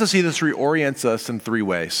 I want us to see this reorients us in three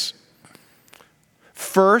ways.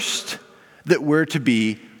 First, that we're to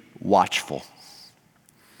be watchful.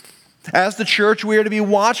 As the church, we are to be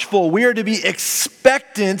watchful. We are to be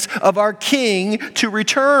expectant of our King to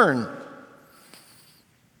return.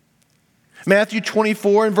 Matthew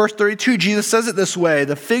 24 and verse 32, Jesus says it this way,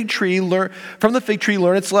 from the fig tree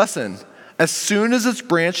learn its lesson. As soon as its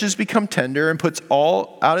branches become tender and puts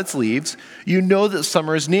all out its leaves, you know that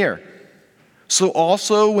summer is near. So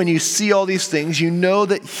also when you see all these things, you know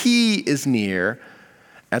that he is near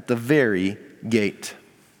at the very gate.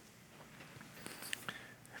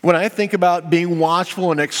 When I think about being watchful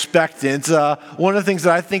and expectant, one of the things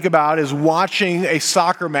that I think about is watching a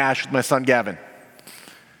soccer match with my son Gavin.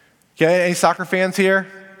 Okay, any soccer fans here?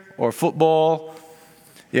 Or football?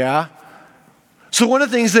 Yeah? So one of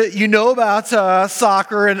the things that you know about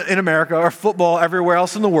soccer in America or football everywhere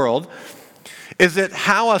else in the world is that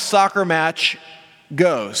how a soccer match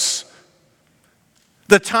goes.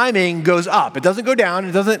 The timing goes up. It doesn't go down.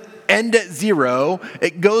 It doesn't end at 0.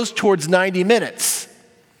 It goes towards 90 minutes.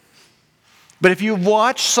 But if you've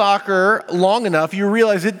watched soccer long enough, you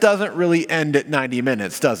realize it doesn't really end at 90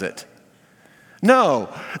 minutes, does it?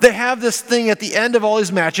 No. They have this thing at the end of all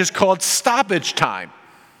these matches called stoppage time.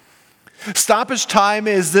 Stoppage time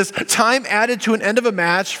is this time added to an end of a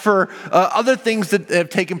match for other things that have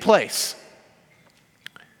taken place.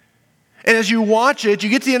 And as you watch it,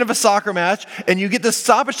 you get to the end of a soccer match and you get the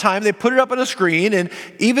stoppage time. They put it up on a screen, and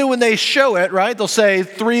even when they show it, right, they'll say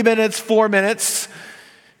 3 minutes, 4 minutes.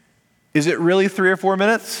 Is it really 3 or 4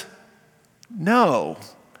 minutes? No.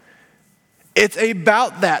 It's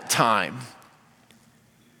about that time.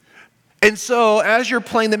 And so as you're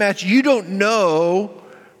playing the match, you don't know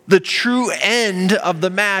the true end of the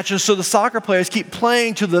match. And so the soccer players keep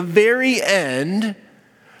playing to the very end,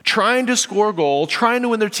 trying to score a goal, trying to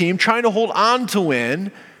win their team, trying to hold on to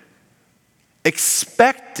win,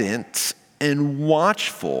 expectant and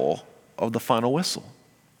watchful of the final whistle.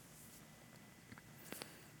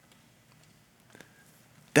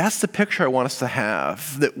 That's the picture I want us to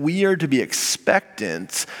have, that we are to be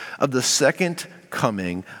expectant of the second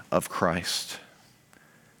coming of Christ,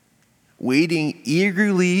 waiting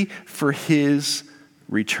eagerly for his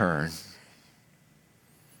return.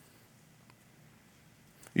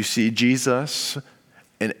 You see, Jesus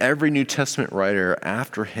and every New Testament writer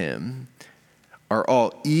after him are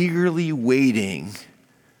all eagerly waiting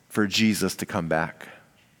for Jesus to come back.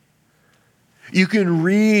 You can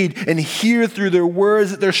read and hear through their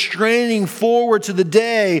words that they're straining forward to the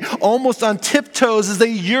day, almost on tiptoes as they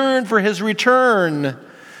yearn for his return.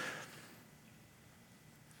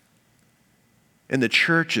 And the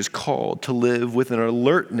church is called to live with an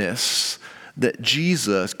alertness that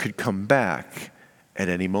Jesus could come back at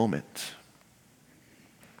any moment.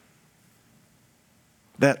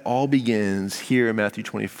 That all begins here in Matthew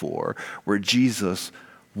 24, where Jesus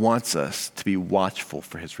wants us to be watchful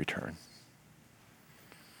for his return.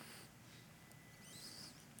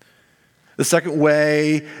 The second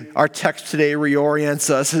way our text today reorients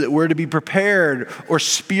us is that we're to be prepared or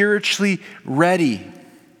spiritually ready.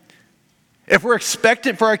 If we're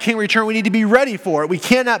expectant for our King return, we need to be ready for it. We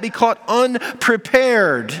cannot be caught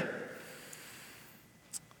unprepared.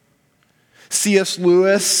 C.S.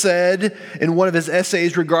 Lewis said in one of his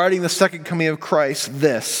essays regarding the second coming of Christ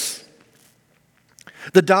this: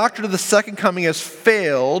 the doctrine of the second coming has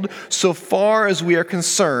failed so far as we are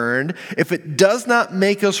concerned if it does not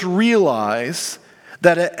make us realize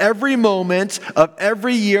that at every moment of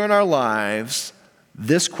every year in our lives,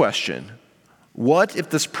 this question, what if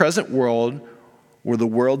this present world were the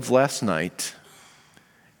world's last night,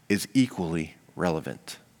 is equally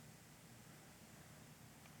relevant.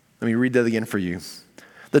 Let me read that again for you.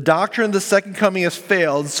 The doctrine of the second coming has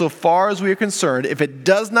failed so far as we are concerned if it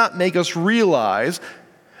does not make us realize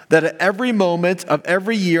that at every moment of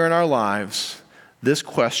every year in our lives, this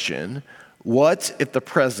question, what if the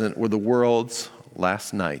present were the world's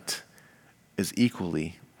last night, is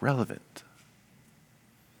equally relevant.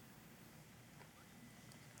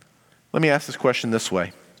 Let me ask this question this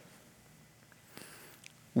way.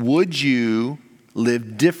 Would you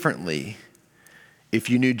live differently if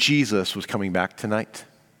you knew Jesus was coming back tonight?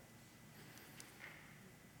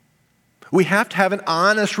 We have to have an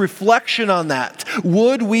honest reflection on that.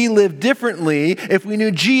 Would we live differently if we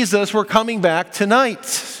knew Jesus were coming back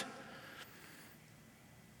tonight?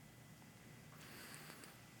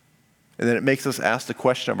 And then it makes us ask the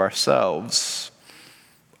question of ourselves,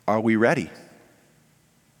 are we ready?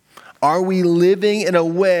 Are we living in a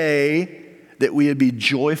way that we would be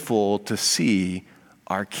joyful to see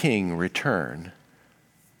our King return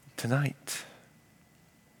tonight?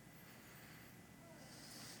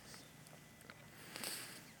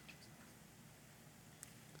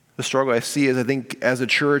 The struggle I see is I think as a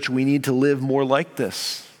church we need to live more like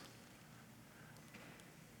this.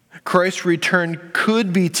 Christ's return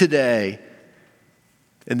could be today,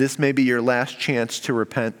 and this may be your last chance to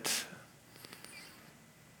repent.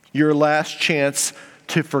 Your last chance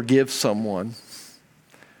to forgive someone.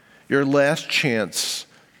 Your last chance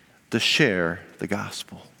to share the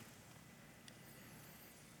gospel.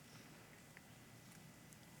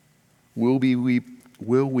 Will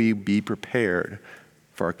we be prepared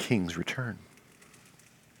for our King's return?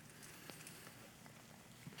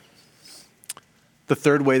 The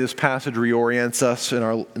third way this passage reorients us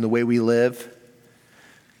in the way we live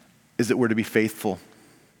is that we're to be faithful.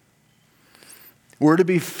 We're to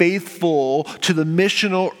be faithful to the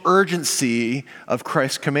missional urgency of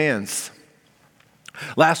Christ's commands.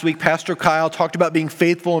 Last week, Pastor Kyle talked about being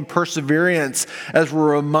faithful and perseverance as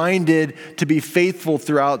we're reminded to be faithful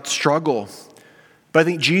throughout struggle. But I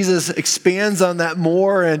think Jesus expands on that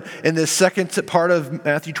more in the second part of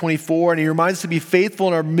Matthew 24, and he reminds us to be faithful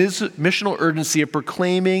in our missional urgency of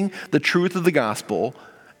proclaiming the truth of the gospel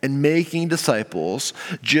and making disciples,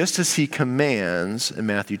 just as he commands in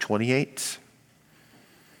Matthew 28.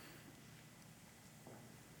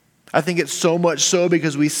 I think it's so much so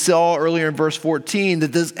because we saw earlier in verse 14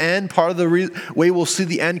 that this end, part of the way we'll see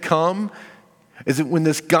the end come, is that when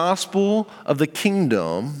this gospel of the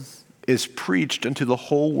kingdom is preached into the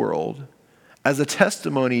whole world as a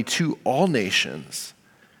testimony to all nations,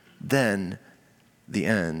 then the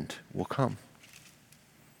end will come.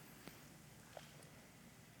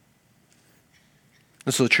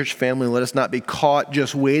 And so the church family, let us not be caught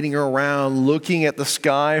just waiting around looking at the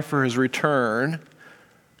sky for his return,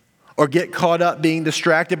 or get caught up being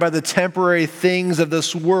distracted by the temporary things of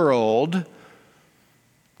this world,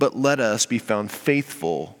 but let us be found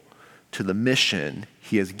faithful to the mission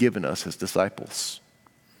he has given us as disciples.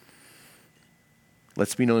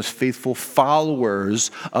 Let's be known as faithful followers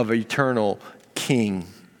of an eternal King,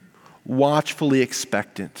 watchfully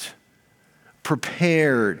expectant,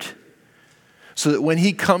 prepared, so that when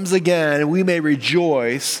he comes again, we may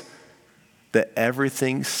rejoice that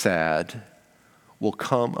everything sad will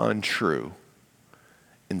come untrue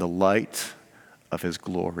in the light of his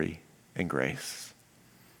glory and grace.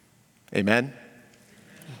 Amen?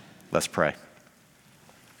 Let's pray.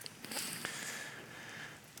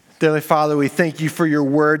 Dearly Father, we thank you for your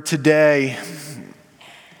word today.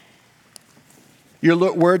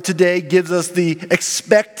 Your word today gives us the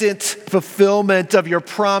expectant fulfillment of your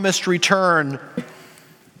promised return.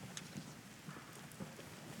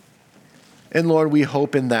 And Lord, we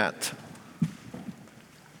hope in that.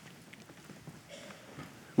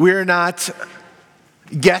 We are not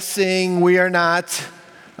guessing. We are not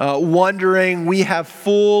wondering. We have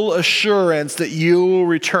full assurance that you will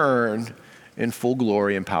return in full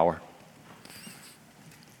glory and power.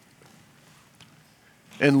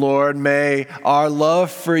 And Lord, may our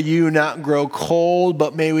love for you not grow cold,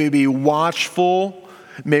 but may we be watchful,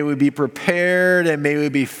 may we be prepared, and may we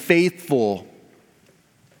be faithful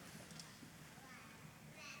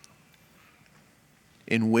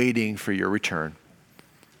in waiting for your return,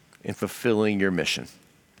 in fulfilling your mission.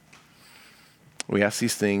 We ask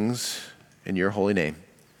these things in your holy name.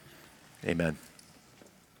 Amen.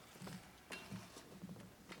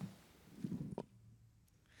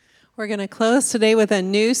 We're going to close today with a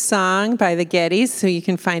new song by the Gettys, so you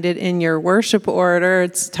can find it in your worship order.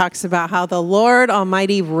 It talks about how the Lord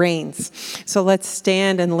Almighty reigns. So let's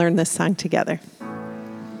stand and learn this song together.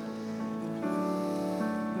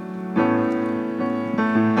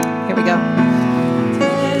 Here we go.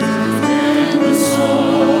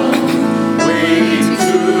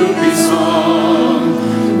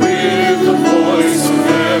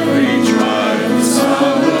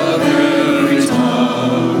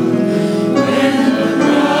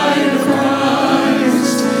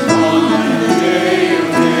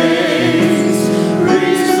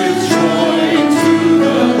 Praise with joy to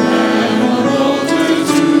the Lamb of the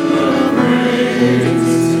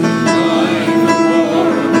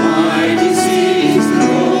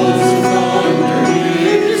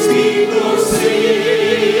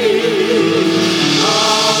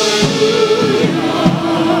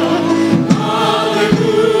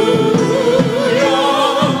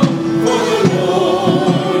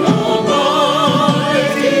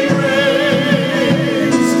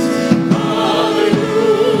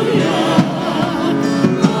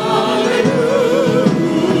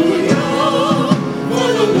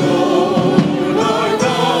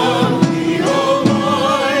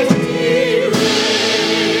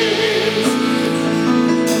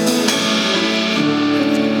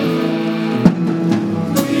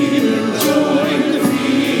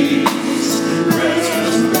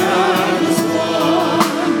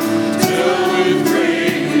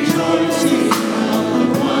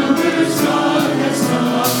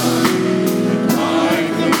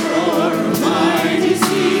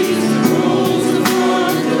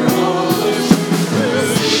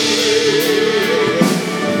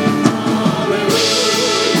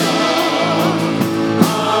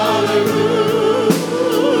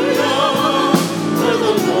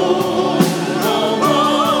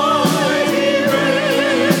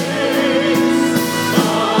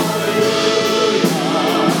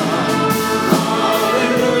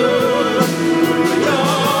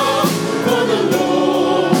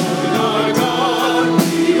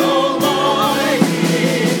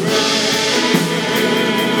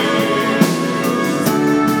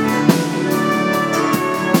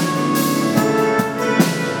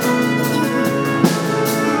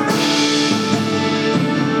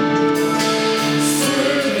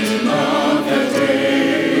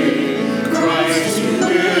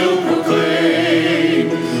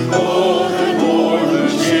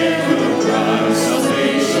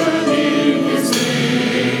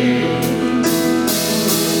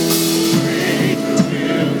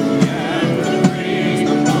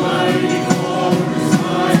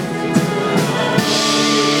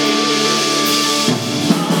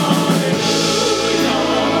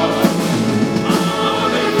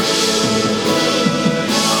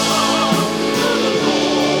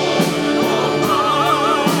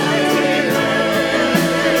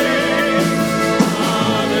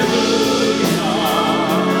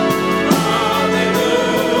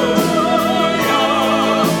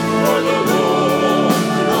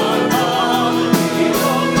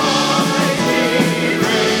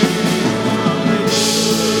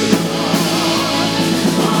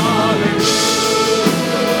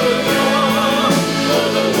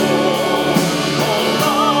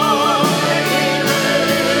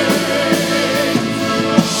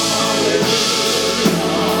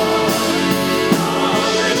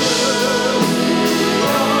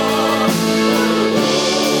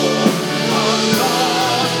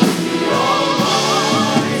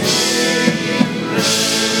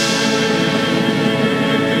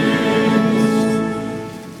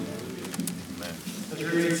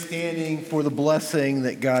blessing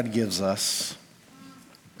that God gives us.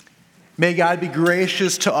 May God be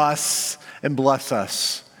gracious to us and bless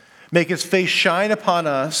us. Make his face shine upon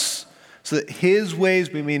us so that his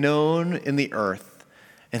ways may be known in the earth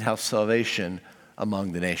and have salvation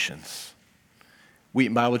among the nations.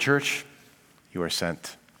 Wheaton Bible Church, you are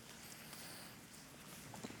sent.